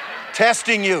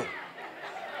 Testing you.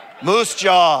 Moose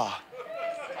Jaw.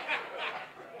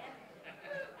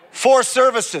 4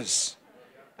 services.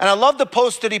 And I love the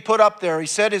post that he put up there. He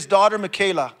said his daughter,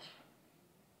 Michaela,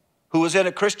 who was in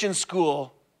a Christian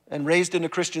school and raised in a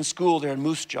Christian school there in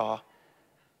Moose Jaw,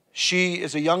 she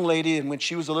is a young lady, and when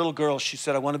she was a little girl, she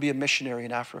said, I want to be a missionary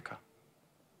in Africa.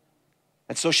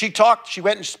 And so she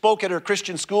went and spoke at her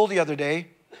Christian school the other day,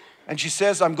 and she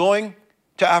says, I'm going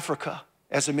to Africa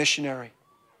as a missionary.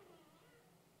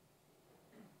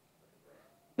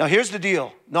 Now here's the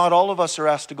deal. Not all of us are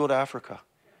asked to go to Africa.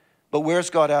 But where's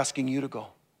God asking you to go?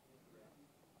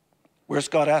 Where's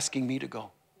God asking me to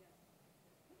go?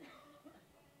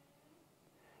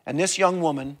 And this young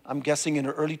woman, I'm guessing in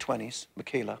her early 20s,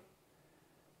 Michaela,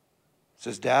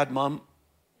 says, Dad, Mom,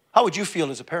 how would you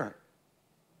feel as a parent?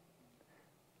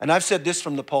 And I've said this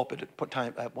from the pulpit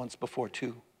at once before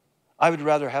too. I would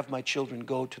rather have my children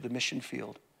go to the mission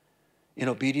field in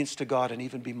obedience to God and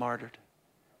even be martyred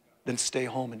than stay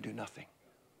home and do nothing.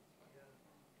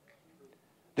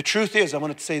 The truth is, I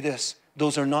want to say this,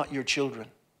 those are not your children.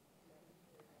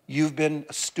 You've been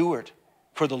a steward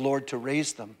for the Lord to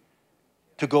raise them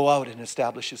to go out and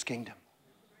establish his kingdom.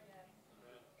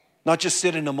 Not just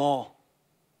sit in a mall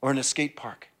or in a skate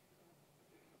park,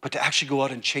 but to actually go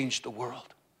out and change the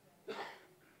world.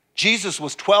 Jesus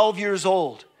was 12 years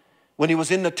old when he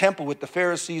was in the temple with the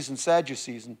Pharisees and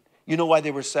Sadducees. And you know why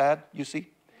they were sad, you see?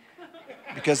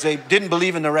 Because they didn't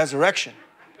believe in the resurrection.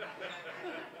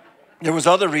 There was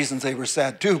other reasons they were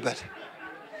sad too, but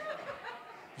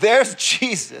there's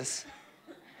Jesus.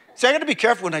 See, I got to be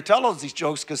careful when I tell all these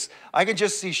jokes because I can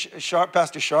just see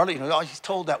Pastor Charlotte, oh, he's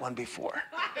told that one before.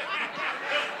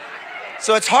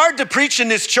 So it's hard to preach in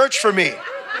this church for me.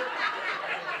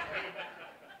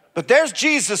 But there's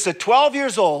Jesus at 12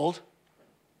 years old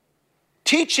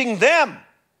teaching them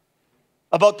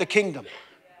about the kingdom.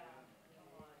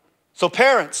 So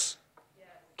parents,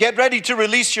 get ready to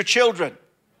release your children.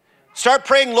 Start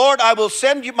praying, Lord, I will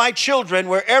send you my children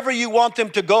wherever you want them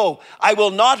to go. I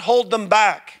will not hold them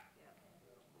back.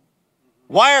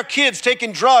 Why are kids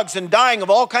taking drugs and dying of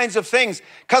all kinds of things?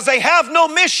 Because they have no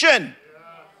mission.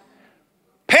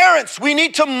 Parents, we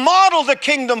need to model the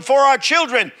kingdom for our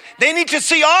children. They need to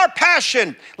see our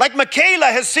passion, like Michaela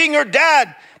has seen her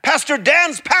dad, Pastor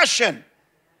Dan's passion.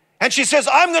 And she says,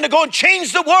 I'm going to go and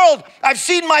change the world. I've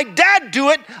seen my dad do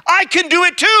it. I can do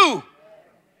it too.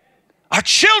 Our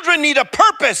children need a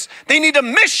purpose. They need a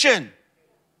mission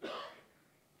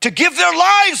to give their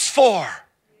lives for.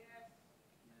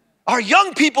 Our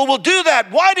young people will do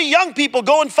that. Why do young people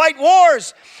go and fight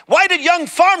wars? Why did young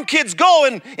farm kids go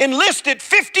and enlist at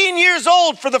 15 years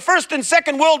old for the First and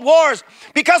Second World Wars?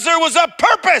 Because there was a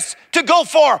purpose to go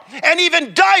for and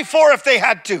even die for if they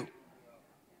had to.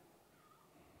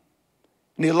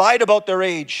 And they lied about their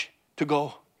age to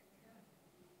go.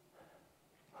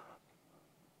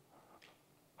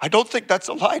 I don't think that's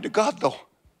a lie to God, though.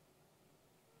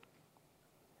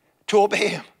 To obey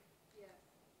him.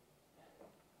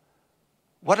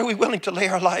 What are we willing to lay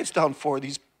our lives down for?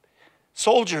 These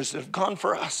soldiers that have gone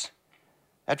for us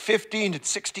at 15, at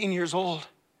 16 years old.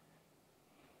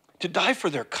 To die for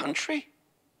their country?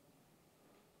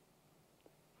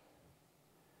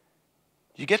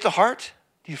 Do you get the heart?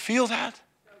 Do you feel that?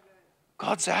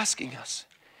 God's asking us.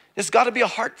 There's got to be a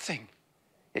heart thing.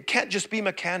 It can't just be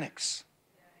mechanics.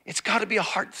 It's got to be a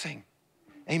heart thing.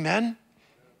 Amen?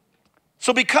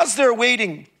 So because they're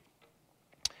waiting,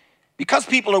 because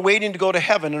people are waiting to go to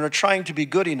heaven and are trying to be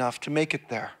good enough to make it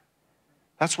there,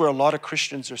 that's where a lot of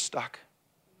Christians are stuck.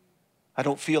 I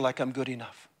don't feel like I'm good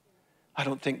enough. I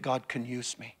don't think God can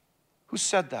use me. Who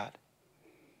said that?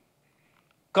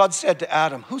 God said to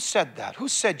Adam, who said that? Who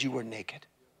said you were naked?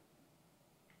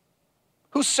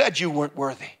 Who said you weren't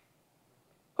worthy?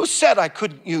 Who said I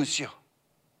couldn't use you?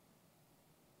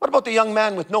 What about the young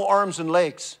man with no arms and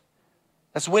legs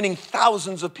that's winning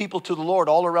thousands of people to the Lord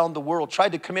all around the world,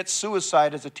 tried to commit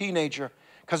suicide as a teenager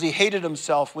because he hated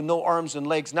himself with no arms and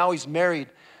legs. Now he's married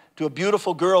to a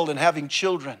beautiful girl and having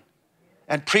children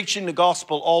and preaching the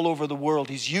gospel all over the world.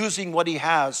 He's using what he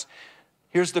has.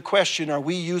 Here's the question, are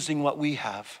we using what we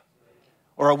have?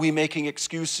 Or are we making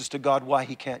excuses to God why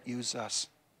he can't use us?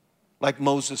 Like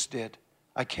Moses did.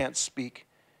 I can't speak.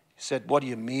 He said, what do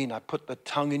you mean? I put the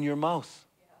tongue in your mouth.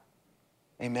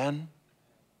 Amen.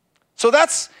 So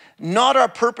that's not our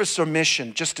purpose or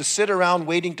mission, just to sit around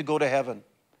waiting to go to heaven.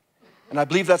 And I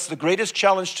believe that's the greatest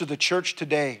challenge to the church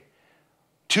today.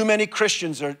 Too many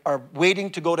Christians are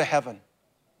waiting to go to heaven.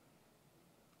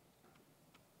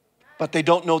 But they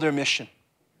don't know their mission.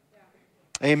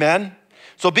 Amen.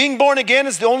 So being born again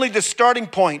is only the starting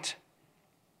point.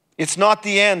 It's not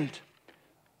the end.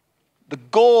 The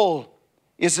goal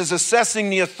is assessing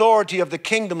the authority of the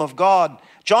kingdom of God.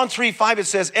 John 3:5, it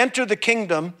says, enter the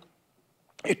kingdom.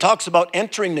 It talks about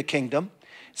entering the kingdom.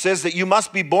 It says that you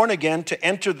must be born again to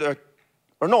enter the,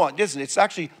 or no, it isn't. It's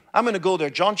actually, I'm going to go there.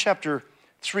 John chapter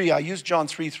 3, I used John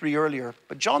 3:3 earlier.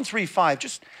 But John 3:5,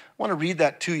 just want to read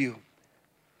that to you.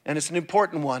 And it's an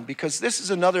important one because this is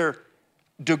another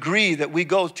degree that we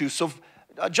go to. So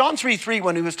John 3:3,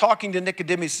 when he was talking to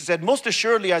Nicodemus, he said, most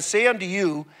assuredly I say unto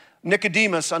you,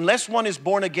 Nicodemus, unless one is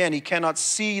born again, he cannot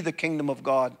see the kingdom of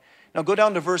God. Now go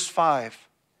down to verse 5.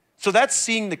 So that's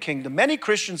seeing the kingdom. Many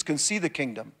Christians can see the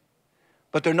kingdom,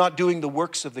 but they're not doing the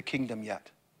works of the kingdom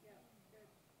yet.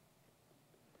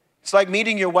 It's like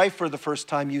meeting your wife for the first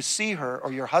time. You see her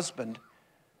or your husband,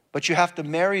 but you have to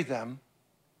marry them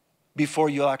before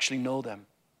you'll actually know them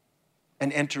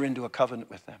and enter into a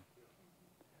covenant with them.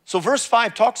 So verse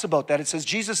 5 talks about that. It says,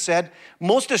 Jesus said,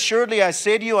 most assuredly I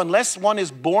say to you, unless one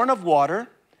is born of water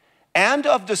and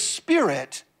of the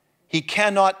Spirit, he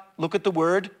cannot, look at the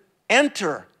word,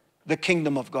 enter the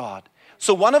kingdom of God.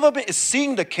 So one of them is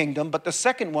seeing the kingdom, but the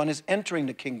second one is entering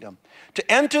the kingdom.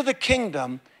 To enter the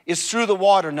kingdom is through the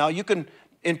water. Now you can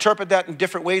interpret that in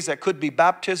different ways. That could be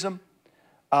baptism.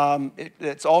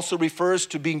 It also refers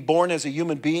to being born as a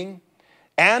human being.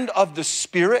 And of the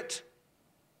Spirit.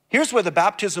 Here's where the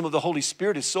baptism of the Holy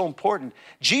Spirit is so important.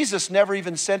 Jesus never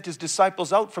even sent his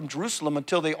disciples out from Jerusalem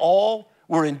until they all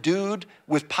were endued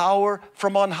with power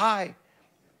from on high.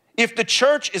 If the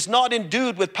church is not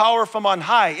endued with power from on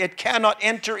high, it cannot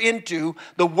enter into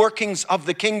the workings of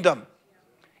the kingdom.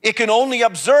 It can only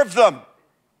observe them.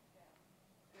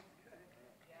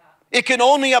 It can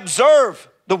only observe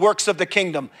the works of the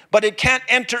kingdom, but it can't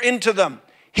enter into them.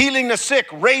 Healing the sick,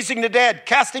 raising the dead,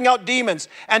 casting out demons,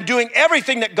 and doing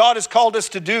everything that God has called us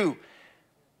to do.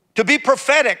 To be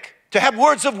prophetic, to have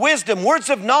words of wisdom, words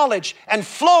of knowledge, and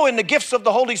flow in the gifts of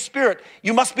the Holy Spirit.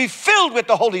 You must be filled with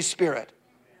the Holy Spirit.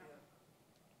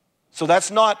 So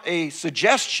that's not a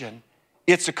suggestion,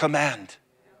 it's a command.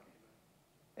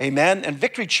 Amen. And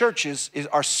Victory churches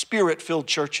are spirit-filled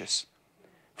churches.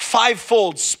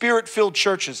 Fivefold spirit-filled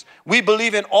churches. We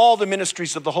believe in all the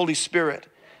ministries of the Holy Spirit,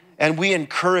 and we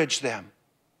encourage them.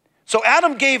 So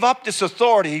Adam gave up this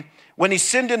authority when he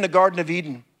sinned in the Garden of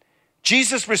Eden.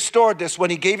 Jesus restored this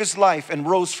when he gave his life and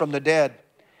rose from the dead.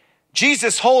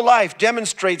 Jesus' whole life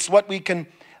demonstrates what we can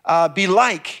be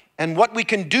like and what we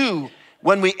can do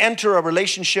when we enter a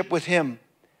relationship with him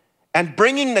and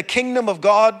bringing the kingdom of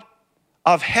God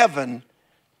of heaven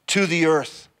to the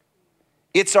earth.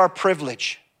 It's our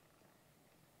privilege.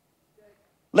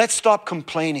 Let's stop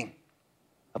complaining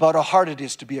about how hard it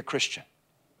is to be a Christian.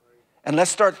 And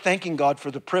let's start thanking God for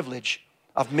the privilege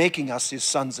of making us his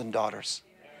sons and daughters.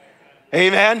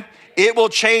 Amen. It will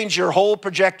change your whole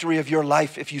trajectory of your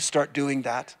life if you start doing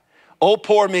that. Oh,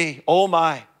 poor me. Oh,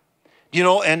 my. You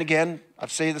know, and again,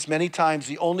 I've said this many times,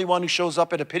 the only one who shows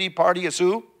up at a pity party is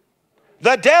who?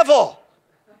 The devil.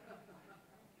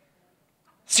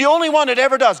 It's the only one that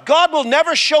ever does. God will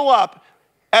never show up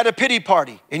at a pity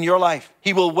party in your life.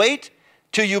 He will wait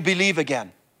till you believe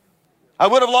again. I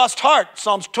would have lost heart,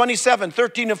 Psalms 27,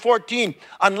 13 and 14,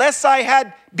 unless I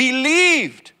had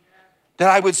believed that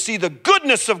I would see the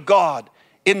goodness of God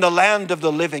in the land of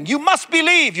the living. You must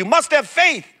believe. You must have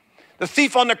faith. The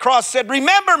thief on the cross said,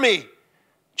 remember me.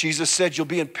 Jesus said, you'll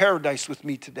be in paradise with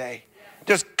me today.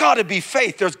 There's got to be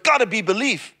faith. There's got to be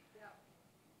belief.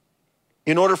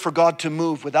 In order for God to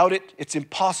move. Without it, it's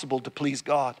impossible to please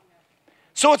God.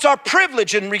 So it's our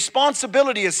privilege and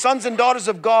responsibility as sons and daughters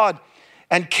of God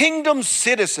and kingdom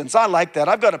citizens. I like that.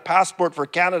 I've got a passport for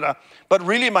Canada, but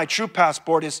really my true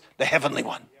passport is the heavenly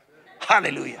one.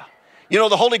 Hallelujah. You know,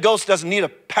 the Holy Ghost doesn't need a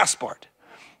passport.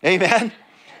 Amen.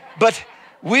 But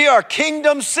we are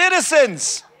kingdom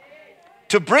citizens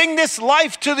to bring this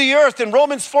life to the earth. In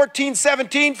Romans 14,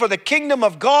 17, for the kingdom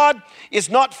of God is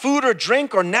not food or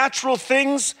drink or natural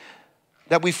things,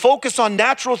 that we focus on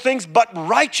natural things, but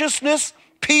righteousness,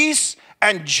 peace,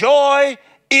 and joy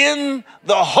in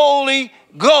the Holy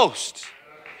Ghost.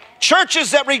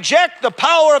 Churches that reject the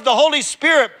power of the Holy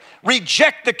Spirit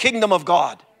reject the kingdom of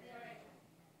God.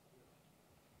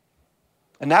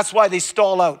 And that's why they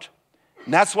stall out.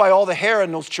 And that's why all the hair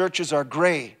in those churches are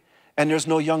gray and there's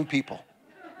no young people.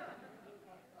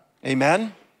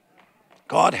 Amen?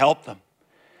 God help them.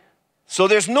 So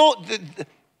there's no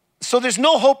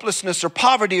hopelessness or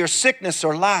poverty or sickness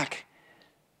or lack.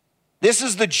 This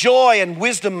is the joy and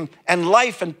wisdom and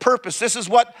life and purpose. This is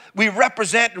what we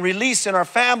represent and release in our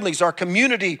families, our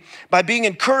community, by being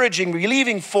encouraging,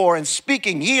 relieving for, and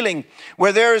speaking, healing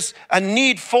where there's a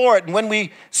need for it. And when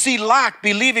we see lack,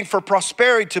 believing for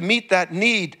prosperity to meet that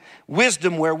need,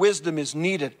 wisdom where wisdom is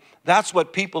needed. That's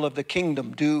what people of the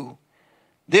kingdom do.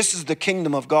 This is the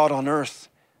kingdom of God on earth.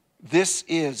 This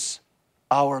is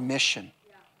our mission.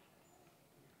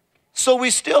 So we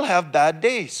still have bad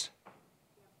days.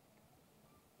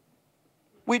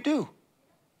 We do.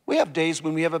 We have days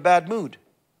when we have a bad mood.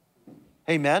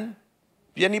 Amen.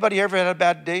 Anybody ever had a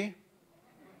bad day?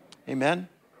 Amen.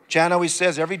 Jan always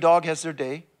says every dog has their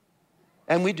day.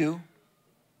 And we do.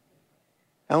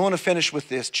 I want to finish with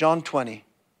this. John 20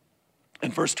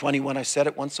 and verse 21. I said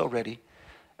it once already.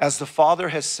 As the Father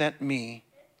has sent me,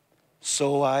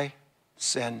 so I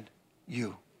send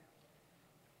you.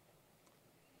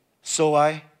 So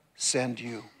I send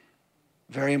you.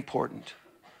 Very important.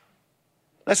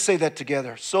 Let's say that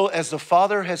together. So as the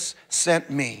Father has sent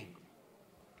me,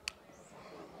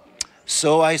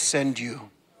 so I send you.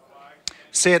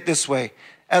 Say it this way.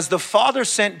 As the Father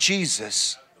sent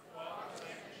Jesus,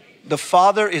 the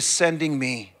Father is sending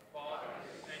me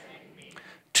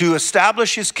to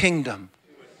establish his kingdom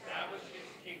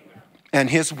and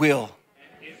his will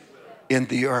in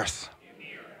the earth.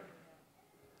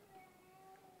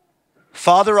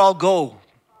 Father, I'll go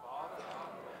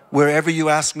wherever you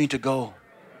ask me to go.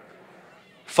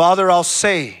 Father, I'll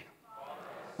say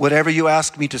whatever you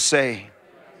ask me to say.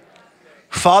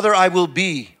 Father, I will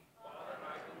be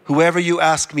whoever you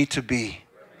ask me to be.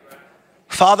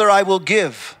 Father, I will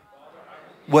give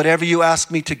whatever you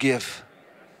ask me to give.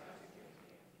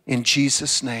 In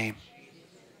Jesus' name.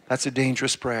 That's a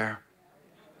dangerous prayer.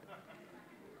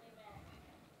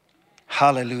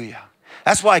 Hallelujah.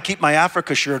 That's why I keep my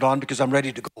Africa shirt on, because I'm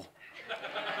ready to go.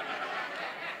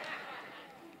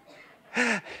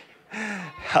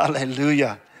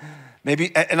 Hallelujah.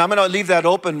 Maybe, and I'm going to leave that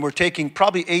open. We're taking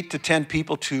probably 8 to 10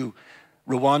 people to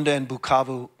Rwanda and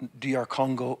Bukavu, DR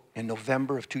Congo in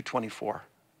November of 2024.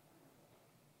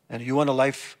 And you want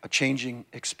a changing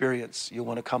experience, you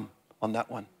want to come on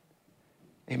that one.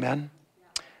 Amen.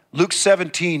 Luke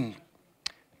 17,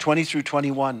 20 through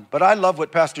 21. But I love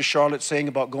what Pastor Charlotte's saying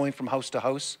about going from house to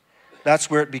house. That's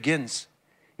where it begins.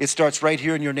 It starts right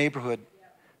here in your neighborhood.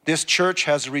 This church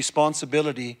has a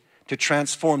responsibility to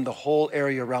transform the whole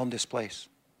area around this place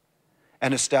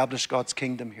and establish God's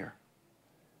kingdom here.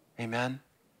 Amen.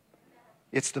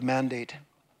 It's the mandate.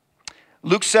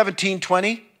 Luke 17,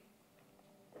 20.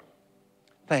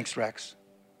 Thanks, Rex.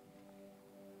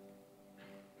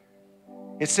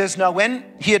 It says, now when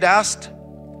he had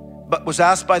was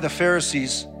asked by the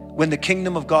Pharisees when the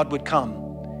kingdom of God would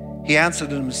come, he answered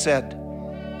them and said,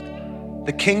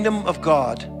 the kingdom of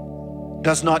God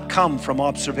does not come from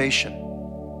observation.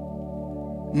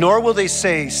 Nor will they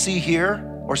say, see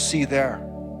here or see there.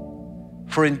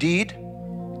 For indeed,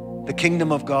 the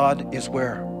kingdom of God is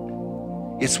where?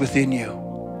 It's within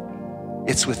you.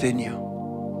 It's within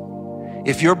you.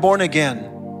 If you're born again,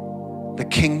 the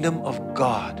kingdom of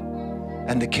God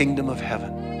and the kingdom of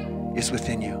heaven is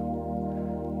within you.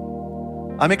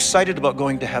 I'm excited about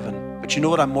going to heaven, but you know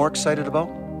what I'm more excited about?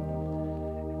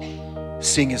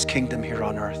 Seeing his kingdom here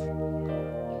on earth.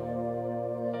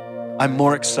 I'm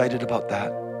more excited about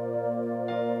that.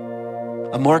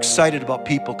 I'm more excited about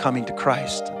people coming to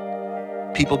Christ,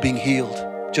 people being healed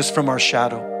just from our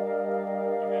shadow,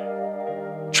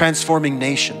 transforming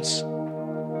nations.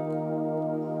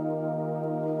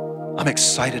 I'm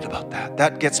excited about that.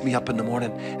 That gets me up in the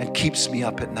morning and keeps me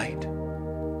up at night.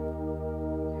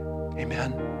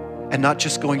 Amen. And not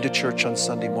just going to church on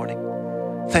Sunday morning.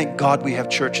 Thank God we have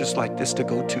churches like this to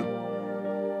go to.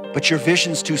 But your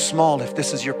vision's too small if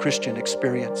this is your Christian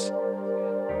experience.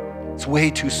 It's way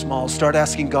too small. Start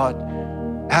asking God.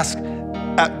 Ask,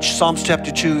 at Psalms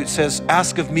chapter 2, it says,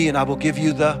 ask of me and I will give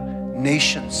you the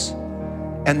nations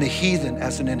and the heathen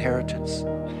as an inheritance.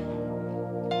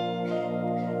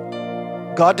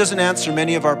 God doesn't answer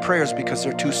many of our prayers because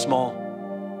they're too small.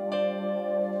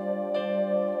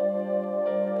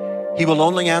 He will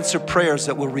only answer prayers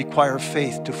that will require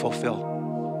faith to fulfill.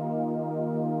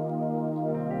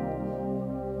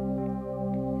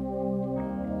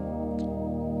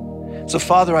 So,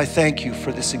 Father, I thank you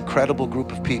for this incredible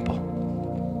group of people,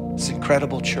 this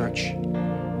incredible church,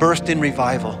 birthed in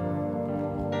revival,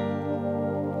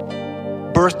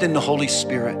 birthed in the Holy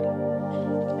Spirit,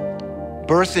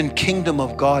 birthed in kingdom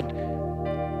of God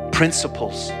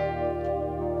principles.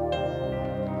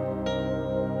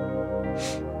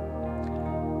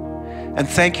 And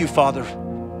thank you, Father,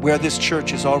 where this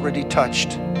church is already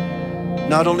touched,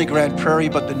 not only Grand Prairie,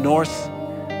 but the north,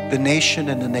 the nation,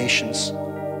 and the nations.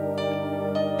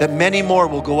 That many more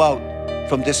will go out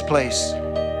from this place,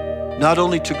 not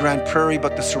only to Grand Prairie,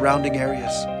 but the surrounding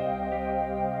areas,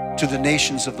 to the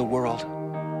nations of the world.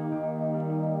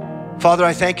 Father,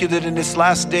 I thank you that in this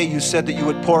last day you said that you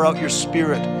would pour out your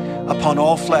Spirit upon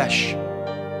all flesh.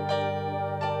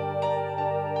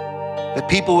 That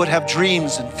people would have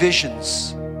dreams and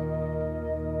visions.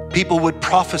 People would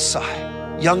prophesy.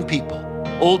 Young people,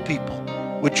 old people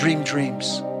would dream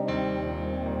dreams.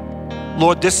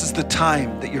 Lord, this is the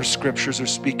time that your scriptures are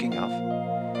speaking of,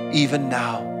 even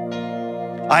now.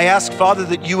 I ask, Father,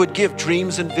 that you would give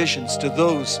dreams and visions to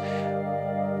those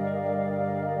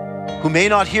who may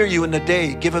not hear you in the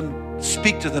day.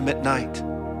 Speak to them at night.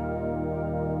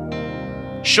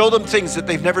 Show them things that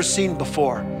they've never seen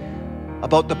before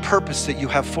about the purpose that you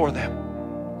have for them,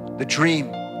 the dream,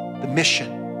 the mission.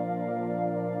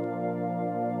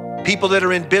 People that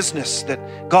are in business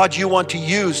that, God, you want to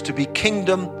use to be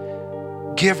kingdom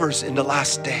givers in the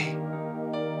last day.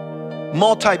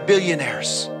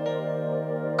 Multi-billionaires.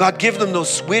 God, give them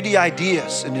those witty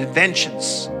ideas and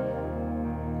inventions.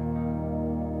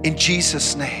 In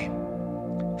Jesus' name.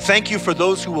 Thank you for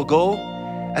those who will go,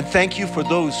 and thank you for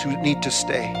those who need to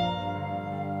stay.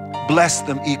 Bless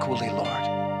them equally, Lord.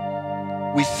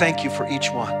 We thank you for each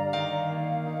one,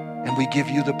 and we give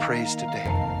you the praise today.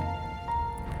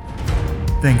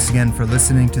 Thanks again for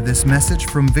listening to this message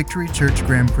from Victory Church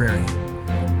Grand Prairie.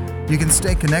 You can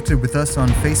stay connected with us on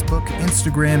Facebook,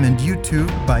 Instagram, and YouTube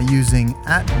by using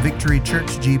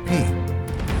 @VictoryChurchGP.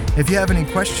 If you have any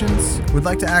questions, would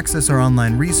like to access our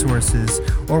online resources,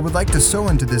 or would like to sow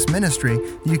into this ministry,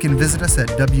 you can visit us at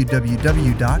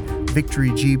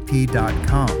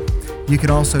www.victorygp.com. You can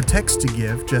also text to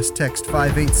give. Just text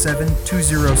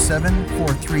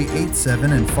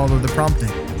 587-207-4387 and follow the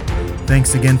prompting.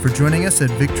 Thanks again for joining us at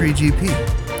Victory GP.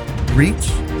 Reach,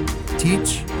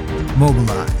 teach,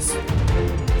 mobilize.